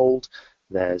immersion gold,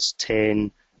 there's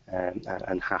tin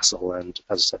and hassle, and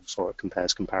as I said before, it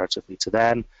compares comparatively to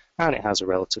them, and it has a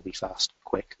relatively fast,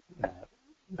 quick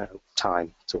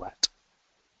time to wet.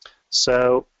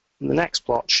 So the next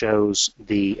plot shows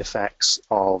the effects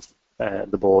of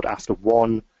the board after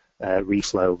one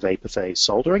reflow vapor phase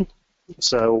soldering.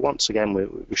 So once again,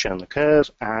 we've shown the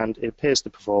curve, and it appears to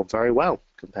perform very well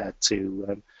compared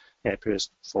to, it appears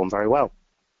to perform very well.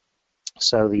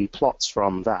 So the plots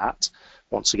from that,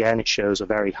 once again, it shows a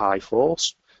very high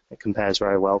force. It compares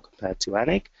very well compared to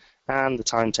ENIG, and the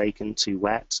time taken to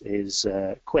wet is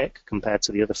quick compared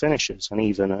to the other finishes, and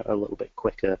even a little bit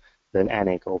quicker than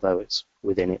ENIG, although it's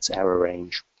within its error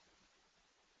range.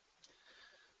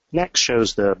 Next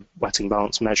shows the wetting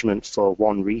balance measurement for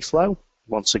one reflow.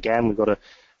 Once again, we've got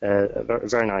a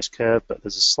very nice curve, but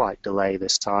there's a slight delay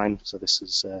this time. So this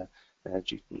is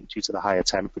due to the higher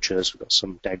temperatures. We've got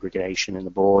some degradation in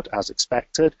the board as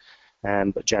expected,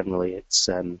 but generally it's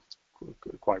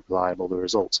quite reliable, the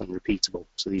results, and repeatable.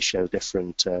 So these show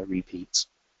different repeats.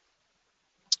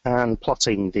 And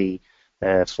plotting the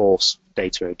force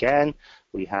data again,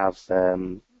 we have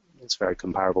it's very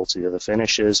comparable to the other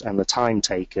finishes, and the time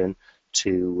taken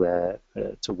to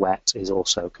wet is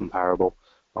also comparable,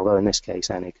 although in this case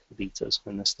ENIG beat us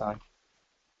in this time.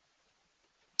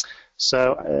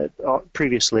 So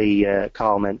previously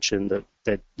Carl mentioned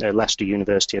that Leicester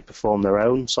University had performed their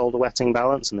own solder wetting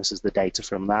balance, and this is the data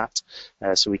from that.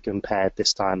 So we compared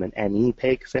this time an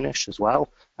NEPIG finish as well,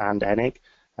 and ENIG,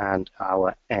 and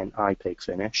our NIPIG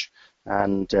finish.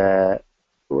 And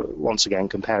once again,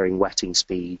 comparing wetting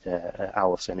speed,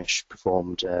 our finish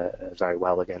performed very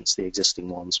well against the existing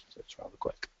ones, so it's rather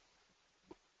quick.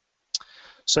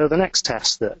 So the next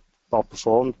test that Bob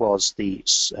performed was the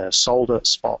solder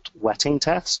spot wetting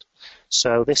test.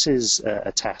 So this is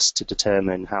a test to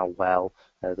determine how well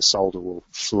the solder will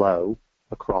flow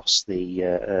across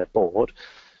the board.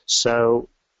 So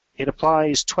it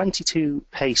applies 22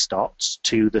 paste dots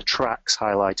to the tracks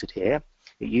highlighted here.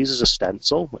 It uses a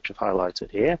stencil, which I've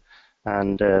highlighted here,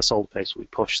 and solder paste will be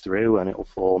pushed through, and it will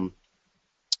form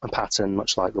a pattern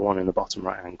much like the one in the bottom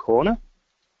right-hand corner.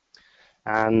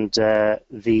 And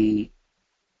the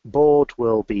board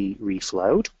will be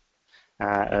reflowed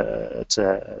at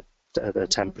a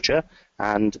temperature,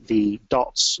 and the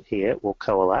dots here will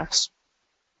coalesce.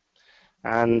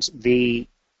 And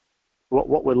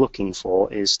what we're looking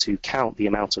for is to count the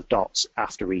amount of dots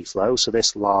after reflow. So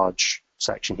this large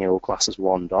section here will class as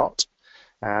one dot,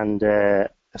 and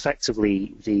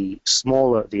effectively the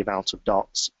smaller the amount of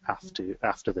dots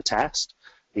after the test,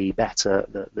 the better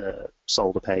the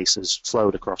solder paste has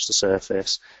flowed across the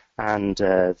surface, and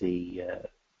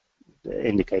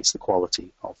indicates the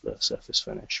quality of the surface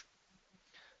finish.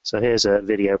 So here's a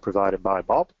video provided by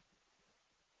Bob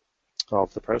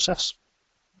of the process.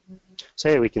 So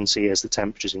here we can see as the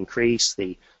temperatures increase,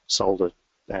 the solder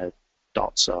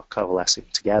dots are coalescing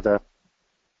together.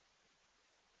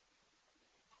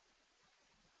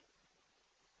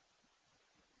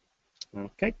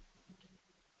 Okay.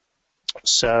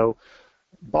 So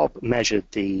Bob measured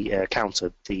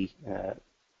counted the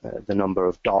number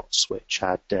of dots which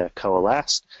had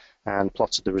coalesced, and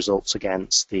plotted the results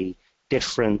against the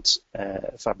different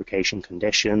fabrication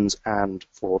conditions and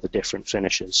for the different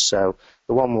finishes. So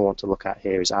the one we want to look at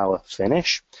here is our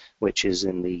finish, which is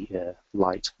in the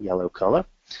light yellow color.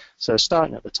 So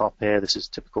starting at the top here, this is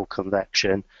typical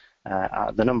convection.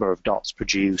 The number of dots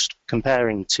produced,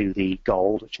 comparing to the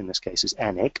gold, which in this case is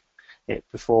ENIG, it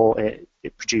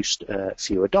produced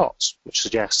fewer dots, which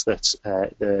suggests that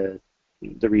the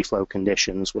reflow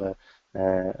conditions were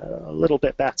a little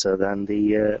bit better than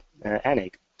the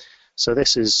ENIG. So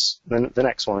this is the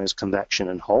next one is convection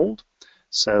and hold.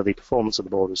 So the performance of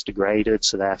the board was degraded,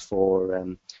 so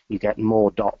therefore you get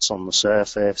more dots on the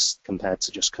surface compared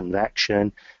to just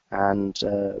convection. And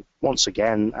once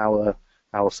again,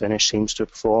 our finish seems to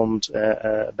have performed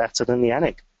better than the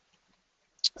ENIG.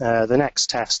 The next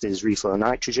test is reflow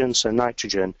nitrogen. So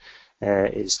nitrogen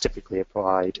is typically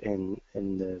applied in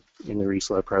the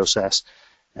reflow process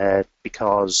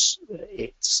because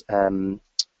it's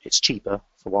cheaper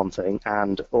for one thing,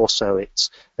 and also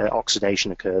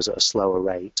oxidation occurs at a slower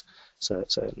rate, so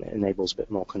it enables a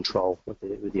bit more control with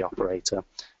the operator.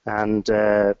 And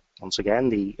once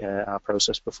again, our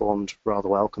process performed rather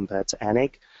well compared to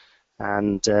ENIG,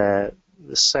 and the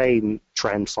same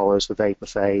trend follows for vapor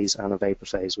phase and a vapor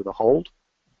phase with a hold.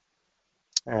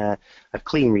 A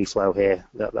clean reflow here,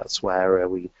 that's where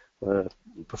we were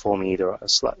performing either a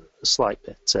slight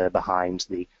bit behind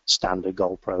the standard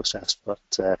gold process,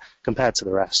 but compared to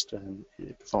the rest,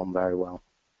 it performed very well.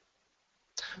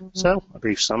 So, a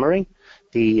brief summary.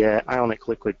 The ionic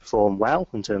liquid performed well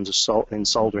in terms of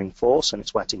soldering force and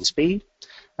its wetting speed,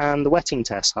 and the wetting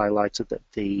test highlighted that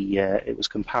it was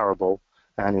comparable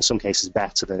and in some cases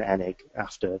better than ENIG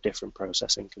after different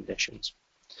processing conditions.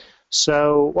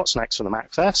 So, what's next for the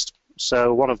MACFEST?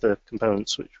 So one of the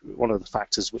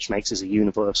factors which makes this a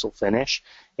universal finish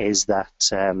is that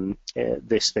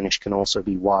this finish can also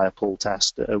be wire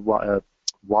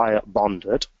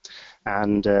bonded,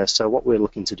 and so what we're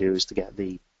looking to do is to get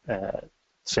the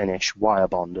finish wire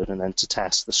bonded and then to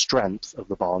test the strength of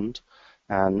the bond,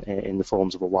 and in the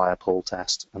forms of a wire pull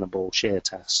test and a ball shear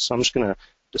test. So I'm just going to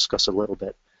discuss a little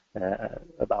bit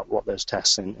about what those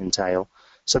tests entail.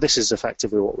 So this is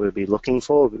effectively what we'll be looking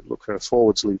for. We look for a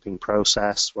forwards looping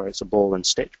process where it's a ball and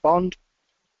stitch bond.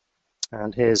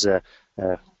 And here's a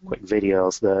quick video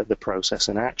of the process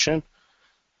in action.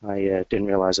 I didn't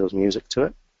realize there was music to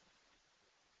it.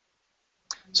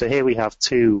 So here we have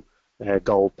two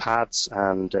gold pads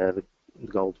and the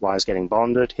gold wires getting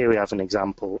bonded. Here we have an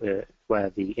example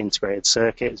where the integrated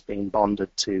circuit is being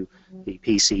bonded to the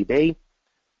PCB.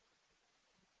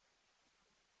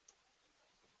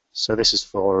 So this is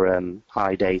for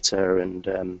high data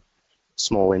and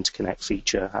small interconnect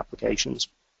feature applications.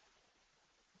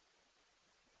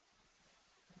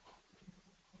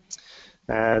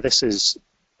 This is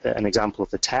an example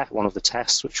of one of the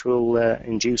tests which we'll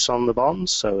induce on the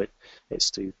bonds. So it's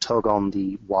to tug on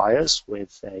the wires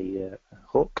with a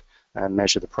hook and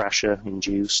measure the pressure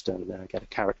induced and get a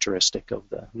characteristic of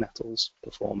the metal's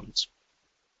performance.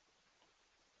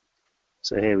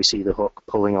 So here we see the hook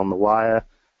pulling on the wire,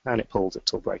 and it pulls it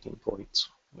till breaking point,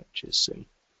 which is soon.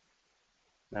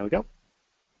 There we go.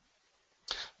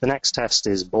 The next test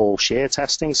is ball shear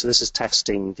testing. So this is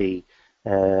testing the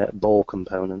ball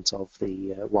component of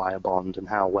the wire bond and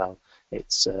how well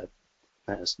it's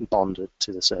bonded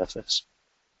to the surface.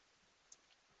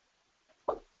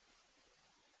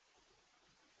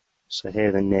 So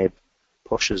here the nib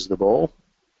pushes the ball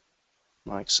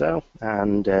like so,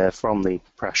 and from the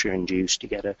pressure induced you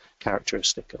get a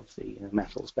characteristic of the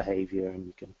metal's behavior, and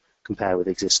you can compare with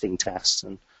existing tests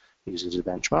and use it as a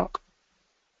benchmark.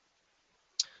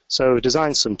 So we've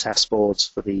designed some test boards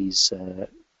for these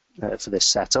for this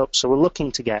setup. So we're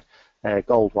looking to get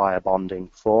gold wire bonding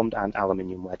performed and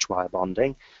aluminium wedge wire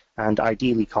bonding, and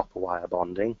ideally copper wire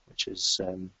bonding, which is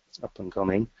up and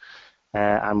coming.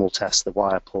 And we'll test the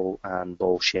wire pull and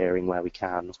ball shearing where we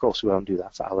can. Of course, we won't do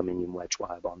that for aluminium wedge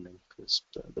wire bonding because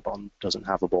the bond doesn't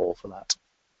have a ball for that.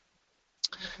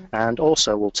 And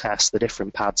also we'll test the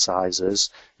different pad sizes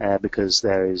because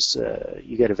there is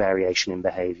you get a variation in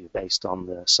behavior based on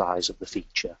the size of the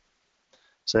feature.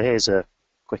 So here's a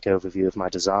quick overview of my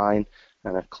design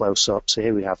and a close-up. So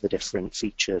here we have the different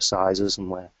feature sizes and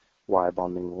where wire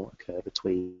bonding will occur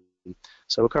between.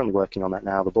 So we're currently working on that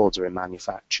now. The boards are in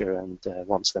manufacture, and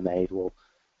once they're made, we'll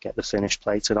get the finish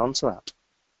plated onto that.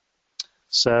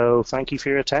 So thank you for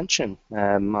your attention.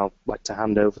 I'd like to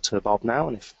hand over to Bob now,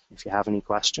 and if you have any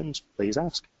questions, please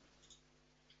ask.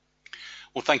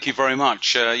 Well, thank you very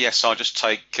much. Yes, I'll just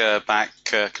take back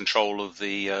control of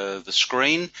the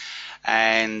screen.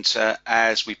 And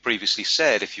as we previously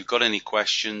said, if you've got any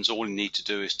questions, all you need to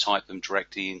do is type them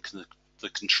directly into the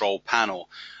control panel.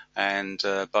 And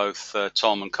both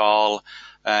Tom and Carl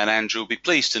and Andrew will be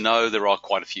pleased to know there are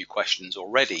quite a few questions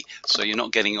already, so you're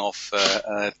not getting off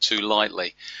too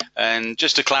lightly. And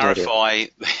just to clarify,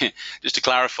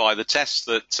 the tests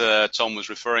that Tom was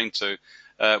referring to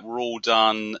were all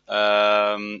done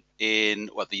in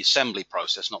the assembly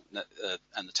process,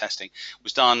 and the testing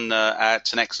was done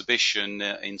at an exhibition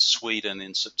in Sweden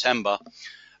in September.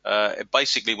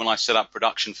 Basically, when I set up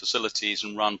production facilities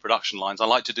and run production lines, I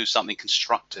like to do something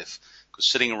constructive. Because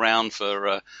sitting around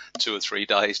for 2 or 3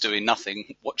 days doing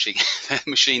nothing, watching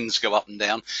machines go up and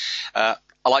down,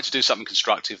 I like to do something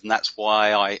constructive, and that's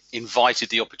why I invited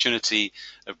the opportunity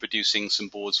of producing some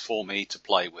boards for me to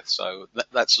play with. So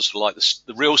that's sort of like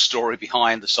the real story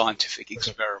behind the scientific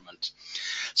experiment.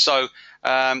 So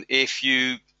if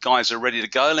you guys are ready to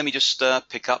go, let me just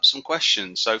pick up some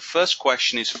questions. So first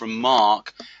question is from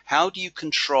Mark. How do you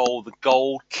control the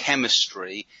gold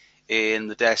chemistry in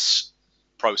the DES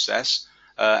process?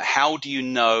 How do you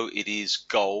know it is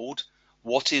gold?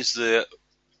 What is the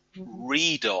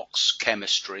redox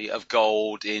chemistry of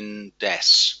gold in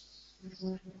DES?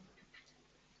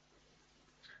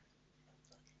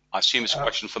 I assume it's a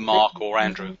question for Mark or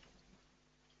Andrew.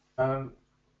 Can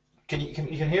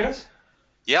you hear us?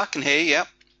 Yeah, I can hear you. Yeah.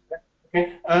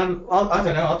 Okay. I don't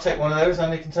know. I'll take one of those.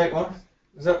 Andy can take one.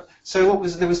 So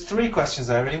there was 3 questions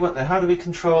there, really, weren't there? How do we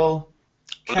control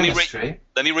chemistry?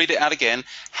 Let me read it out again.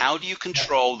 How do you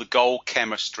control the gold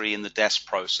chemistry in the DES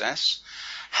process?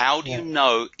 How do you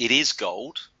know it is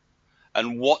gold?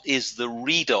 And what is the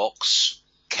redox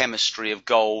chemistry of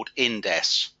gold in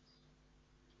DES?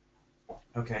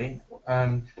 Okay.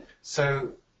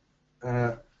 So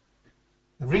the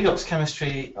redox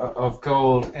chemistry of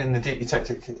gold in the deep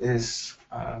eutectic is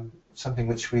something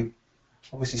which we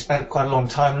obviously spent quite a long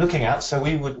time looking at. So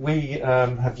we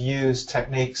have used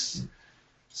techniques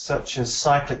such as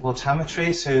cyclic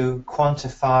voltammetry to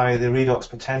quantify the redox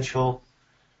potential,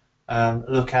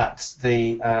 look at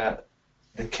the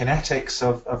kinetics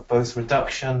of both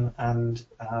reduction and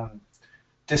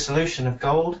dissolution of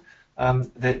gold.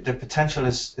 The potential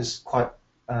is quite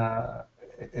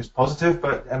is positive,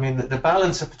 but I mean the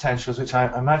balance of potentials, which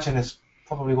I imagine is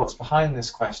probably what's behind this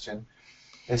question,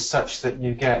 is such that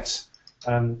you get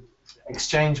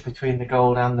exchange between the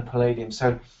gold and the palladium.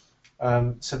 So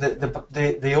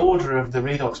the order of the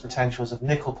redox potentials of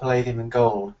nickel, palladium, and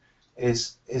gold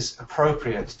is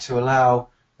appropriate to allow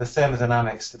the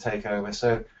thermodynamics to take over.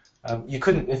 So you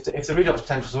couldn't, if the redox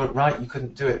potentials weren't right, you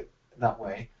couldn't do it that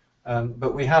way.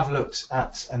 But we have looked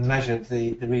at and measured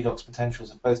the redox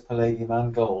potentials of both palladium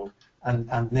and gold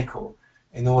and nickel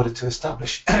in order to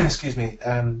establish, excuse me,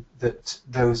 that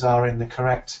those are in the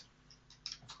correct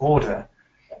order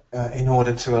in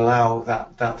order to allow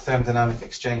that thermodynamic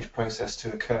exchange process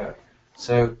to occur.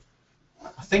 So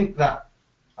I think that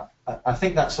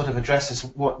sort of addresses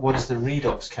what is the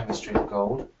redox chemistry of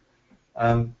gold.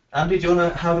 Andy, do you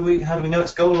want to? How do we know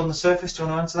it's gold on the surface? Do you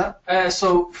want to answer that?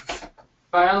 So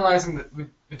by analysing,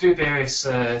 we do various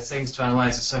things to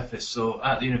analyse the surface. So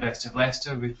at the University of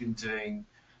Leicester, we've been doing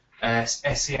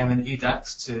SEM and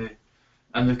EDAX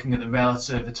and looking at the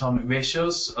relative atomic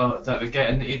ratios that we get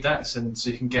in the EDAX, and so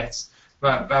you can get,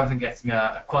 rather than getting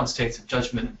a quantitative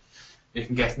judgment, you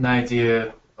can get an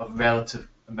idea of relative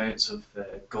amounts of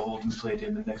gold and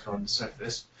palladium and nickel on the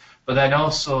surface. But then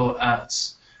also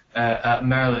at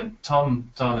Merlin, Tom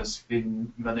has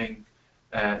been running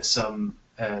some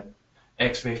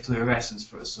X-ray fluorescence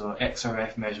for us, so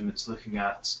XRF measurements looking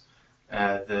at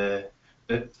the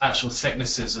actual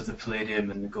thicknesses of the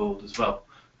palladium and the gold as well.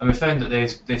 And we found that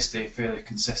they stay fairly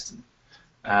consistent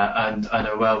and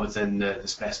are well within the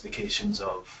specifications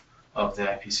of the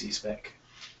IPC spec.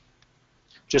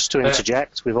 Just to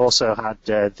interject, we've also had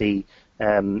the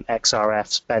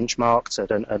XRFs benchmarked at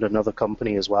another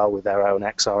company as well with their own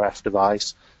XRF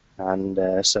device,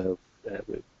 and so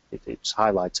it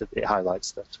highlights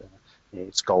that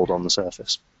it's gold on the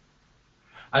surface.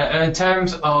 And in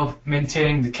terms of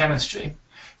maintaining the chemistry,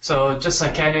 so just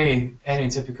like any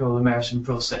typical immersion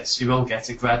process, you will get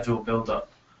a gradual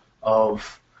build-up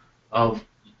of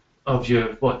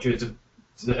your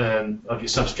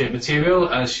substrate material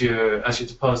as you're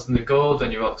depositing the gold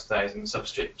and you're oxidizing the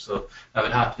substrate. So that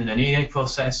would happen in an EA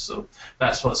process. So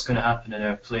that's what's going to happen in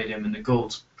our palladium and the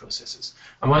gold processes.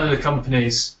 And one of the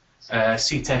companies,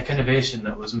 CTech Innovation,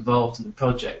 that was involved in the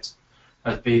project,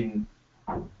 they've been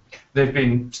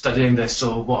studying this.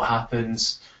 So what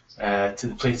happens to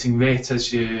the plating rate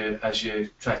as you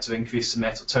try to increase the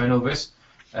metal turnovers,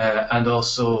 and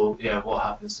also what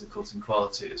happens to the coating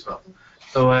quality as well.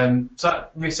 So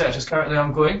that research is currently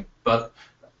ongoing, but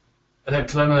I think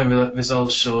preliminary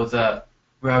results show that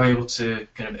we are able to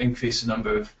kind of increase the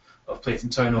number of plating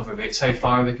turnover rates. How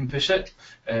far we can push it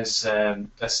is we're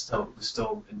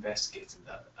still investigating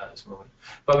that at this moment.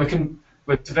 But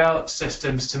we've developed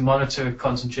systems to monitor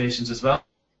concentrations as well.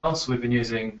 So we've been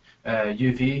using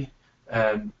UV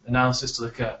analysis to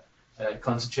look at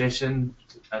concentration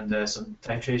and some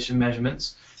titration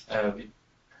measurements,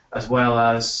 as well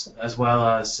as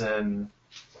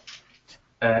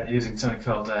using something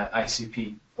called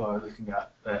ICP for looking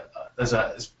at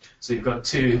so you've got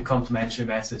two complementary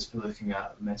methods for looking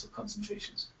at metal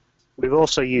concentrations. We've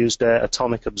also used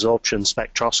atomic absorption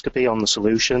spectroscopy on the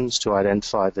solutions to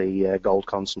identify the gold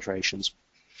concentrations.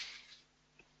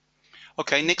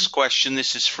 Okay, next question.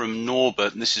 This is from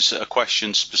Norbert, and this is a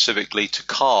question specifically to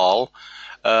Carl.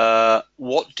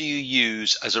 What do you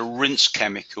use as a rinse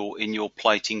chemical in your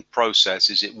plating process?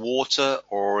 Is it water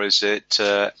or is it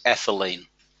ethylene?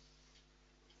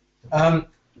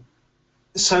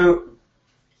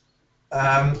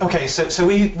 Okay, so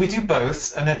we do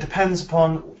both, and it depends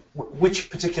upon which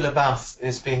particular bath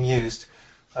is being used.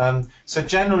 So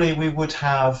generally we would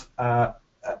have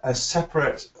a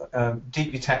separate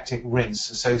deep eutectic rinse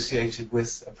associated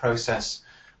with a process,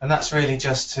 and that's really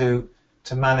just to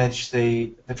manage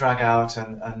the drag out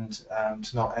and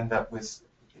to not end up with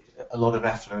a lot of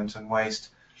effluent and waste.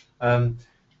 And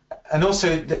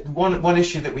also one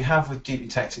issue that we have with deep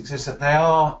eutectics is that they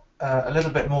are a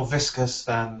little bit more viscous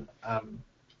than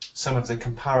some of the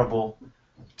comparable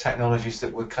technologies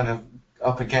that we're kind of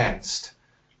up against.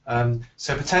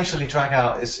 So potentially drag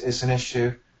out is an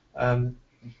issue.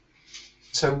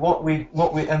 So what we've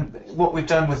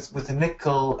done with the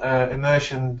nickel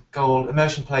immersion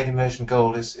plate immersion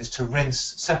gold is to rinse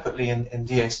separately in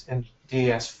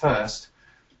DES first,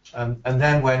 and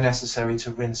then where necessary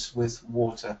to rinse with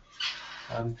water.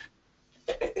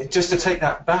 Just to take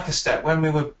that back a step, when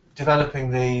we were developing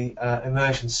the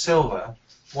immersion silver,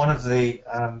 one of the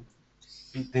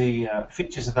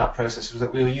features of that process was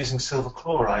that we were using silver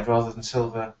chloride rather than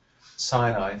silver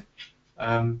cyanide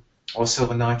or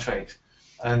silver nitrate.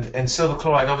 And in silver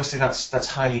chloride, obviously that's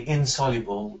highly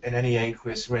insoluble in any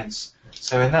aqueous rinse.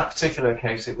 So in that particular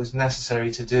case, it was necessary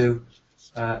to do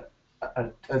at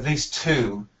least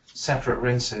two separate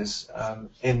rinses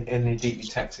in the deep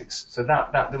eutectics. So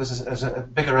that there was a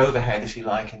bigger overhead, if you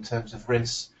like, in terms of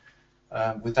rinse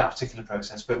with that particular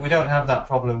process. But we don't have that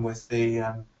problem with the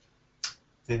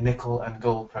nickel and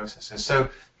gold processes. So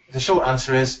the short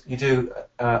answer is you do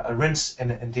a rinse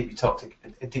in deep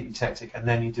eutectic, and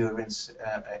then you do a rinse,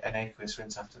 an aqueous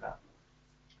rinse after that.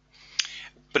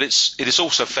 But it is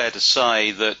also fair to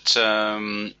say that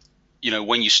you know,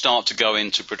 when you start to go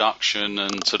into production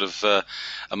and sort of are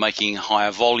making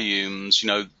higher volumes, you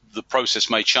know, the process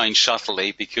may change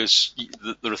subtly because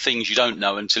there are things you don't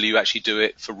know until you actually do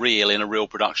it for real in a real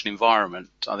production environment.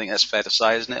 I think that's fair to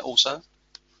say, isn't it? Also.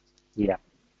 Yeah.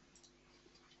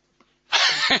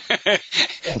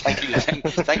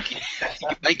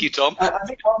 Thank you, Tom. I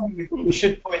think one thing we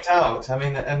should point out, I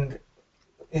mean, and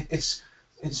it's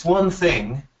one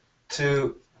thing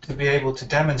to be able to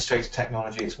demonstrate a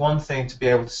technology. It's one thing to be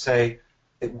able to say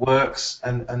it works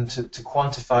and to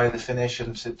quantify the finish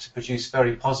and to produce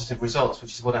very positive results,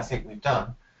 which is what I think we've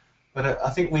done. But I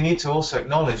think we need to also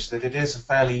acknowledge that it is a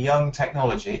fairly young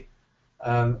technology,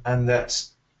 and that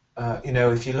you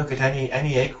know, if you look at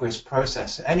any aqueous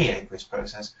process,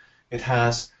 it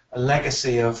has a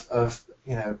legacy of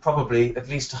you know, probably at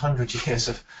least 100 years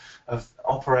of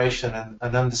operation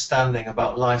and understanding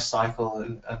about life cycle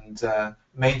and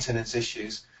maintenance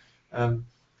issues.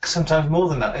 Sometimes more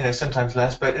than that, you know, sometimes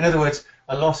less. But in other words,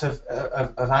 a lot of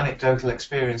anecdotal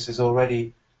experience is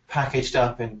already packaged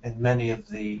up in many of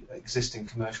the existing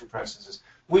commercial processes.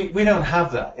 We don't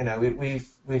have that, you know. We're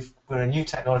a new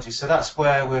technology, so that's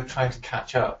where we're trying to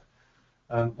catch up.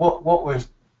 What we're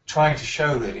trying to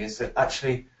show really is that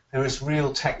actually there is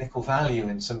real technical value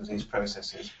in some of these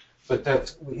processes, but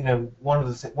that, you know, one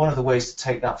of the ways to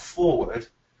take that forward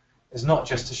is not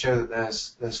just to show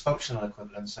that there's functional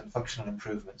equivalence and functional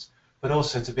improvements, but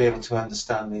also to be able to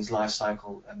understand these life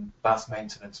cycle and bath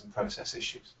maintenance and process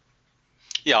issues.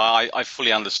 Yeah, I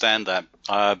fully understand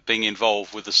that. Being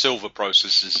involved with the silver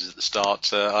processes at the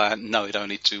start, I know it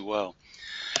only too well.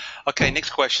 Okay,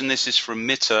 next question. This is from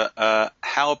Mitta.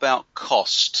 How about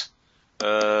cost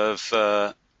of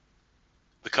the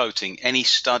coating? Any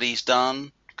studies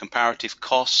done? Comparative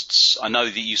costs? I know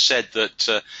that you said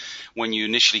that when you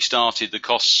initially started, the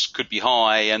costs could be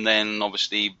high, and then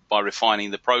obviously by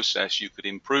refining the process, you could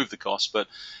improve the cost. But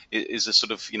is there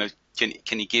sort of, you know,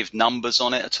 can you give numbers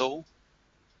on it at all?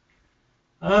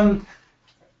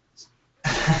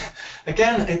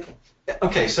 Again,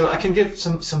 okay, so I can give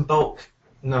some bulk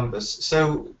numbers.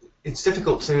 So it's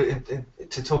difficult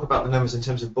to talk about the numbers in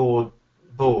terms of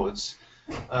boards,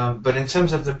 but in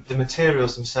terms of the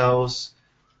materials themselves,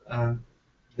 the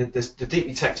deep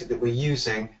eutectic that we're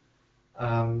using,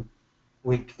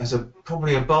 as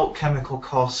probably a bulk chemical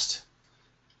cost.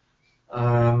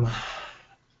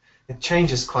 It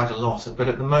changes quite a lot, but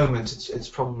at the moment it's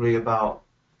probably about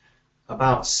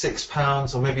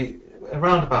 £6 or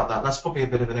around about that. That's probably a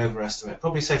bit of an overestimate.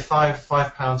 Probably say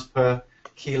 £5 per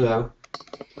kilo.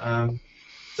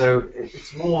 So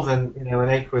it's more than an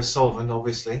aqueous solvent,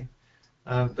 obviously.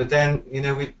 But then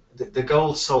the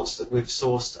gold salts that we've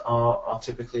sourced are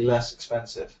typically less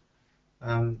expensive.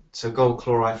 So gold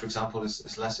chloride, for example,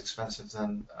 is less expensive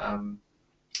than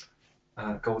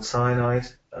gold cyanide.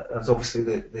 That's obviously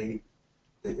the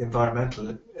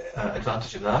environmental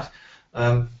advantage of that.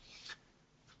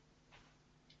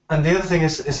 And the other thing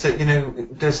is that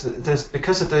there's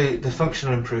because of the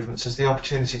functional improvements, there's the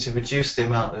opportunity to reduce the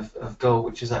amount of gold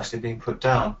which is actually being put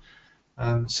down.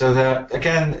 So there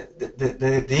again,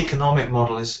 the economic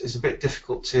model is a bit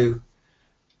difficult to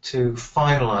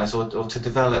finalise or to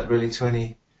develop really to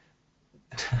any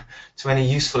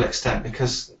useful extent,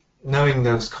 because knowing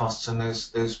those costs and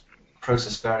those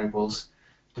process variables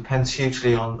depends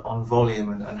hugely on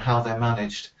volume and how they're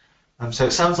managed. So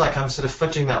it sounds like I'm sort of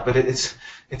fudging that, but it's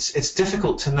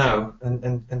difficult to know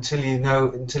until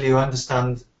you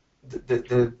understand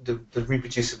the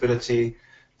reproducibility,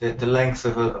 the length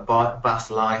of a bath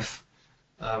life,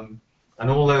 and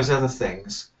all those other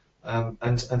things.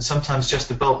 And sometimes just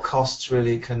the bulk costs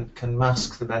really can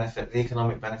mask the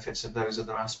economic benefits of those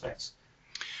other aspects.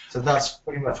 So that's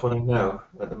pretty much what I know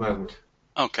at the moment.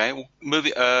 Okay, well,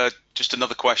 just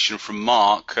another question from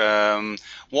Mark.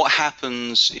 What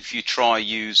happens if you try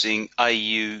using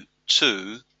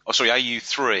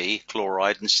AU3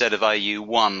 chloride instead of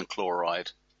AU1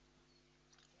 chloride?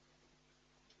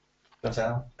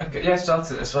 Okay, yes, I'll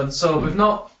answer this one. So we've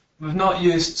not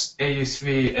used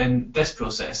AU3 in this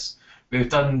process. We've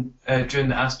done during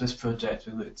the ASPIS project,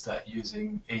 we looked at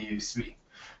using AU3.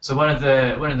 So one of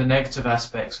the negative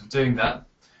aspects of doing that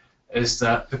is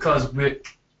that because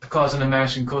an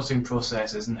immersion coating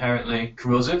process is inherently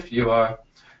corrosive, you are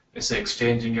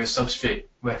exchanging your substrate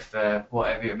with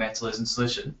whatever your metal is in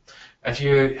solution. If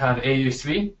you have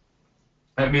AU3,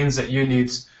 it means that you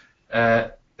need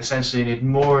essentially need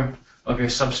more of your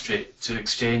substrate to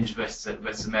exchange with the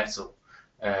metal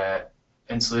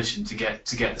in solution to get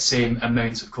the same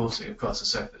amount of coating across the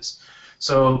surface.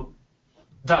 So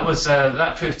that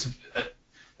proved to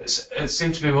it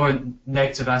seemed to be more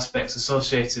negative aspects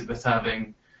associated with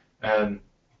having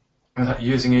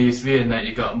using AU3, and that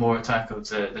you got more tackled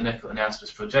the nickel and the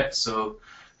ASPIS project. So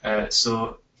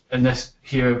in this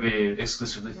here we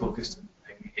exclusively focused on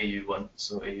AU1,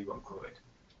 so AU1 chloride.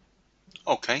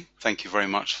 Okay, thank you very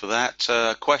much for that.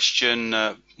 Question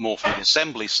more from the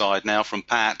assembly side now from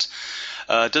Pat.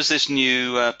 Does this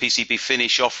new PCB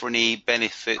finish offer any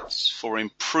benefits for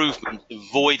improvement of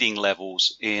voiding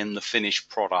levels in the finished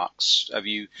products? Have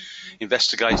you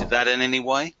investigated that in any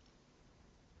way?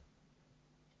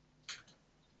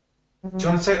 Do you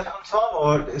want to take that on, Tom,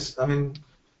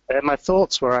 or my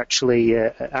thoughts were actually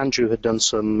Andrew had done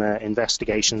some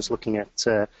investigations looking at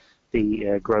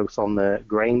the growth on the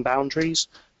grain boundaries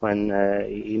when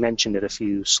he mentioned it a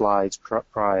few slides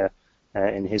prior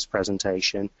in his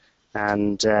presentation,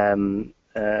 and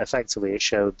effectively it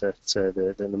showed that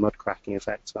the mud cracking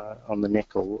effect on the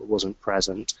nickel wasn't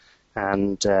present,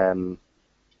 and the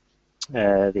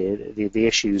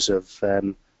issues of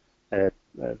the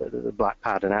black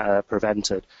pad are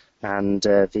prevented, and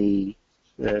the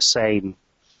same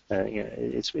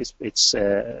it's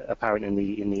apparent in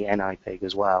the NI pig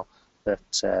as well that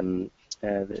the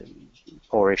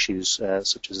poor issues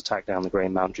such as attack down the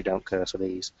grain boundary don't occur for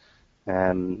these.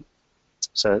 So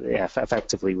yeah,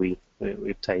 effectively we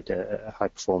obtained a high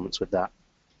performance with that.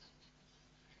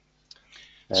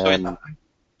 So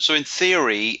in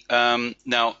theory,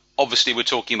 now obviously we're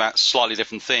talking about slightly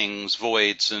different things,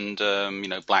 voids and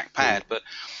black pad, but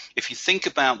if you think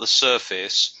about the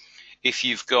surface, if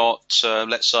you've got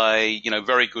let's say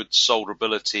very good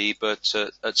solderability, but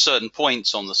at certain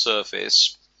points on the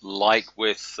surface, like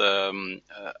with the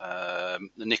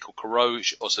nickel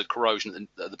corrosion, or the corrosion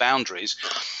at the boundaries,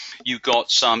 you've got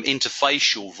some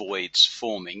interfacial voids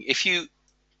forming. If you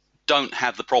don't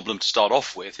have the problem to start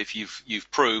off with, if you've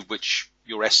proved, which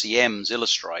your SEMs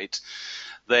illustrate,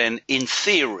 then in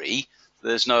theory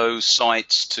there's no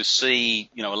sites to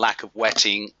see a lack of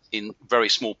wetting in very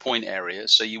small point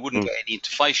areas, so you wouldn't get any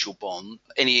interfacial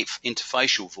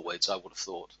voids, I would have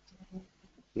thought.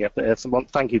 Yeah,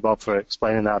 thank you, Bob, for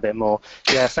explaining that a bit more.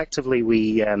 Yeah, effectively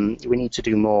we need to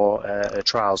do more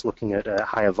trials looking at a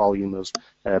higher volume of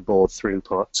board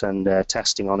throughput and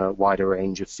testing on a wider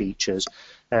range of features.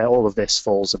 All of this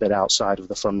falls a bit outside of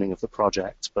the funding of the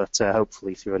project, but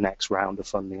hopefully through a next round of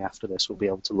funding after this we'll be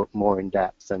able to look more in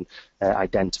depth and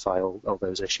identify all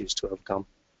those issues to overcome.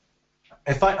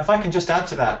 If I can just add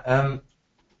to that,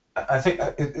 I think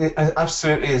it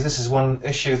absolutely is. This is one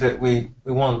issue that we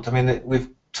want. I mean, we've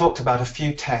talked about a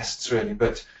few tests really,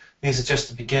 but these are just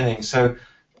the beginning. So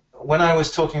when I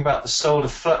was talking about the solar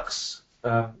flux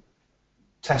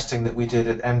testing that we did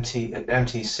at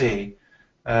MTC,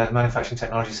 Manufacturing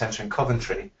Technology Centre in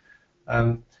Coventry,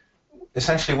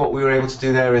 essentially what we were able to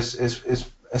do there is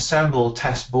assemble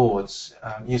test boards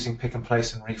using pick and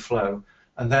place and reflow,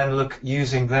 and then look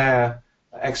using their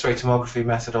X-ray tomography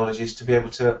methodologies to be able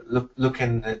to look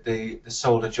in the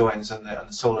solder joins and the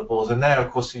solder balls. And there,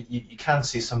 of course, you can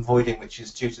see some voiding, which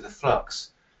is due to the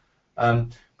flux.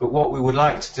 But what we would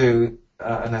like to do,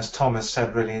 and as Tom has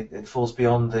said, really, it falls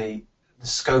beyond the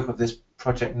scope of this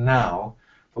project now.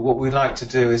 But what we'd like to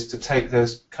do is to take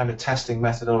those kind of testing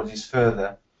methodologies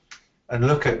further and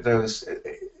look at those,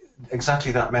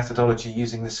 exactly that methodology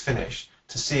using this finish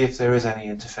to see if there is any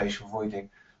interfacial voiding.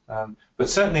 But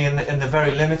certainly in the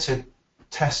very limited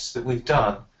tests that we've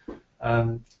done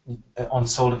on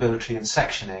solderability and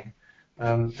sectioning,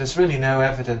 there's really no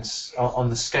evidence on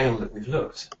the scale that we've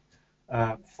looked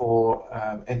for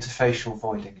interfacial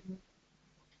voiding.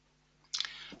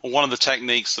 Well, one of the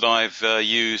techniques that I've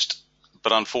used,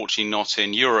 but unfortunately not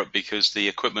in Europe because the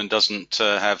equipment doesn't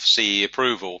have CE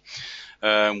approval,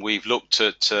 we've looked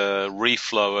at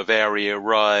reflow of area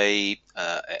array,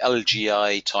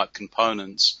 LGA type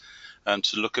components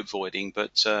to look at voiding,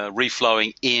 but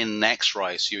reflowing in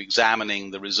X-ray, so you're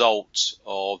examining the results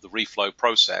of the reflow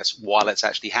process while it's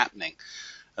actually happening.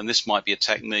 And this might be a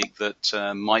technique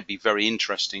that might be very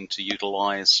interesting to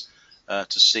utilize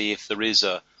to see if there is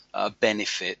a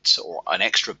benefit or an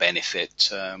extra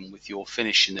benefit with your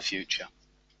finish in the future.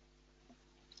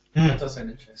 That does sound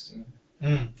interesting.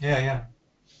 Yeah.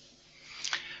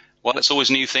 Well, it's always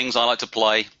new things I like to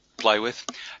play with.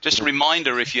 Just a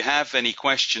reminder, if you have any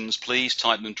questions, please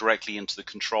type them directly into the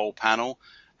control panel,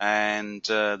 and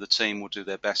the team will do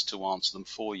their best to answer them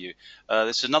for you.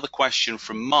 There's another question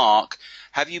from Mark.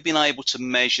 Have you been able to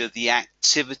measure the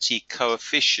activity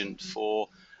coefficient for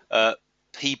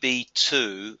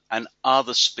PB2 and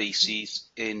other species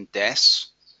in DES?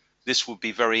 This would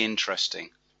be very interesting.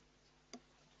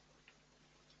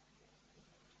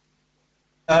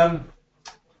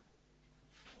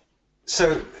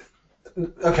 So,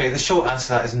 okay, the short answer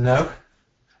to that is no.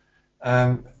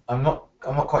 I'm not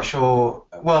quite sure.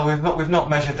 Well, we've not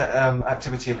measured the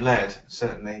activity of lead,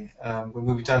 certainly.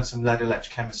 We've done some lead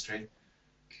electrochemistry.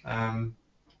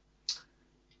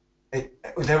 We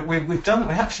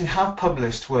actually have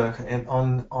published work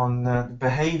on the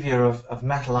behaviour of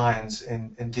metal ions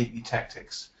in deep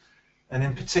eutectics, and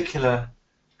in particular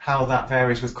how that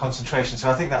varies with concentration. So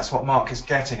I think that's what Mark is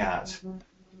getting at.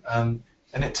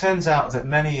 And it turns out that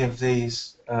many of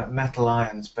these metal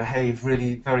ions behave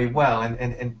really very well.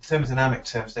 In thermodynamic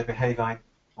terms, they behave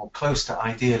close to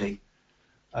ideally.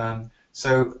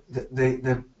 So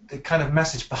the kind of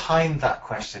message behind that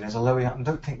question is, although I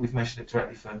don't think we've measured it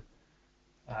directly for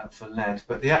lead,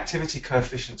 but the activity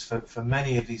coefficients for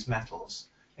many of these metals,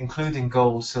 including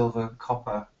gold, silver,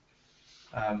 copper,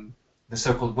 the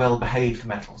so-called well-behaved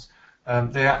metals,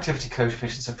 their activity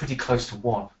coefficients are pretty close to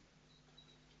 1.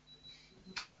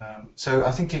 So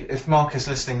I think if Mark is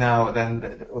listening now,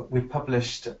 then we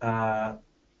published, it's a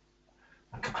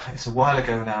while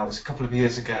ago now, it's a couple of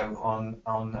years ago,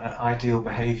 on ideal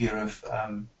behaviour of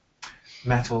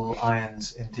metal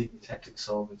ions in deep eutectic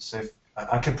solvents. So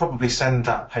I can probably send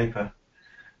that paper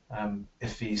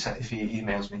if he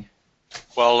emails me.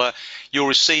 Well, you'll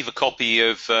receive a copy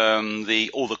of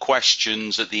all the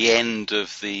questions at the end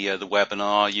of the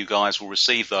webinar. You guys will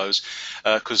receive those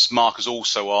because Mark has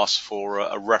also asked for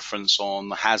a reference on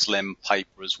the Haslem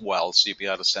paper as well, so you'll be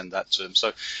able to send that to him.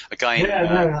 So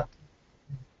again,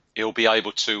 you'll be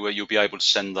able to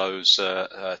send those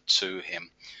to him.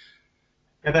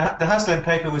 Yeah, the Haslem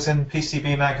paper was in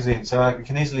PCB magazine, so I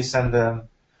can easily send a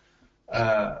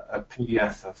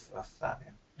PDF of that.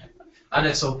 Yeah. And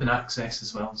it's open access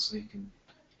as well, so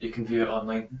you can view it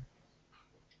online.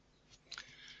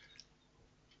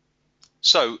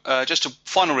 So, just a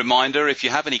final reminder: if you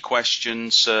have any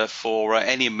questions for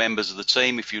any members of the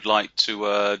team, if you'd like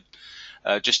to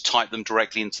just type them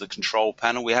directly into the control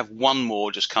panel. We have one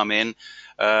more just come in,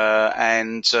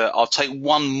 and I'll take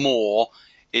one more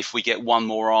if we get one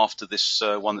more after this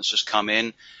one that's just come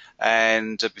in,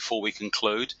 and before we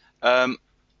conclude.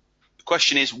 The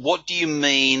question is, what do you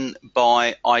mean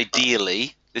by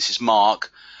ideally? This is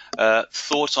Mark.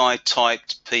 Thought I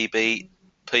typed PB,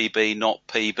 not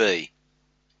PB.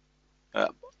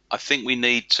 I think we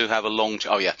need to have a long...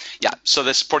 Oh, yeah. So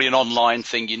there's probably an online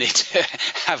thing you need to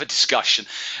have a discussion.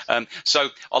 So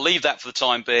I'll leave that for the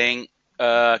time being.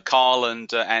 Carl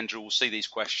and Andrew will see these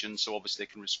questions, so obviously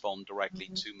they can respond directly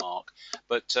to Mark.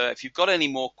 But if you've got any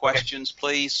more questions,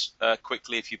 please,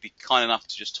 quickly, if you'd be kind enough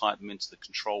to just type them into the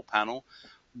control panel.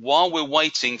 While we're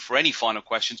waiting for any final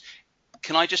questions,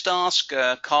 can I just ask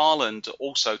Carl and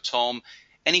also Tom,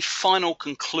 any final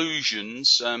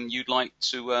conclusions you'd like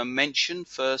to mention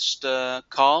first,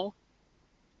 Carl?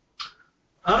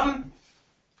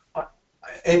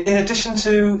 In addition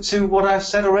to what I've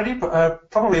said already,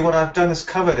 probably what I've done has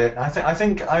covered it. I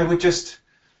think I would just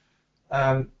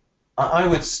I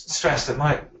would stress that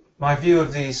my view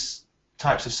of these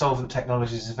types of solvent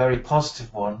technologies is a very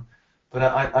positive one. But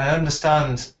I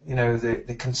understand, you know,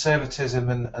 the conservatism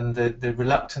and the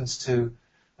reluctance to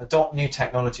adopt new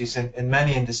technologies in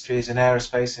many industries, in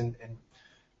aerospace, in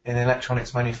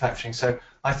electronics manufacturing. So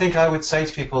I think I would say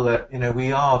to people that, you know,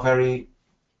 we are very,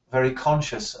 very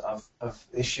conscious of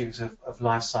issues of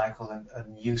life cycle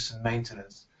and use and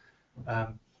maintenance,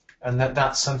 and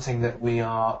that's something that we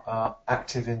are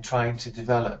active in trying to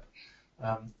develop.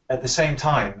 At the same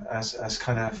time as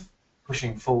kind of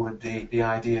pushing forward the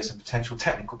ideas and potential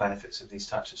technical benefits of these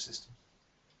types of systems.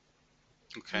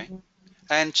 Okay.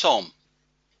 And Tom?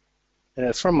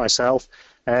 From myself,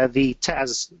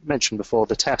 as mentioned before,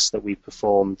 the tests that we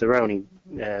performed, there are only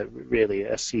really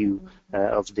a few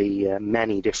of the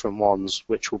many different ones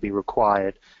which will be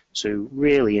required to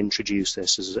really introduce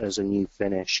this as a new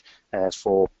finish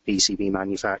for PCB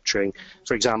manufacturing.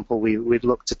 For example, we'd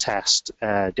look to test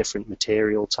different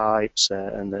material types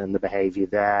and the behavior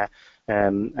there.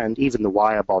 And even the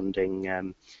wire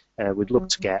bonding, we'd look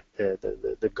to get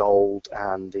the gold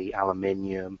and the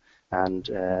aluminium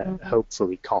and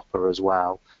hopefully copper as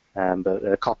well.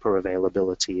 But copper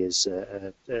availability is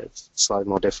slightly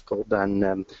more difficult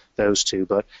than those two.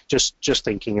 But just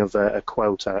thinking of a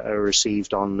quote I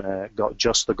received on got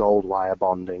just the gold wire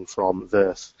bonding from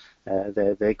Verth.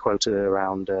 They quoted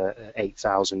around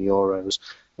 8,000 euros,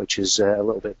 which is a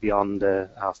little bit beyond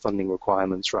our funding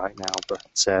requirements right now. But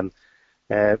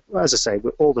as I say,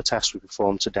 all the tests we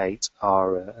performed to date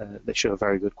they show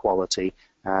very good quality,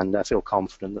 and I feel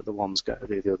confident that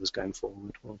the others going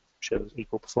forward will show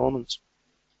equal performance.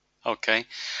 Okay,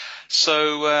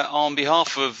 so on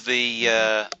behalf of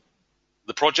the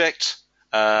project,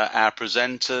 our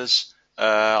presenters,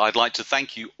 I'd like to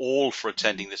thank you all for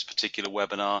attending this particular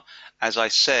webinar. As I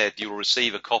said, you'll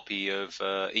receive a copy of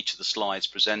each of the slides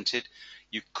presented.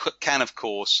 You can, of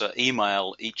course,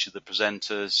 email each of the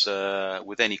presenters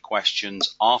with any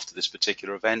questions after this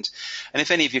particular event. And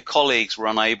if any of your colleagues were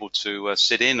unable to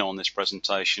sit in on this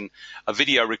presentation, a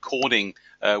video recording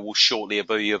will shortly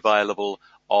be available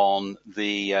on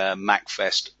the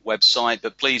MACFEST website,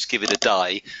 but please give it a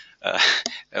day.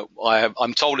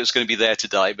 I'm told it's going to be there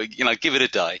today, but give it a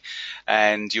day,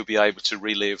 and you'll be able to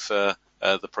relive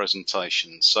the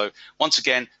presentation. So once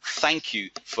again, thank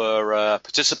you for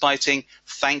participating.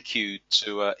 Thank you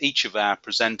to each of our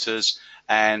presenters,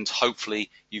 and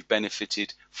hopefully you've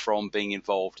benefited from being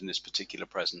involved in this particular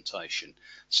presentation.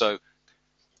 So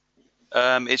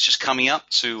it's just coming up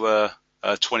to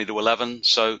 20 to 11.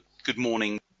 So good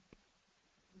morning.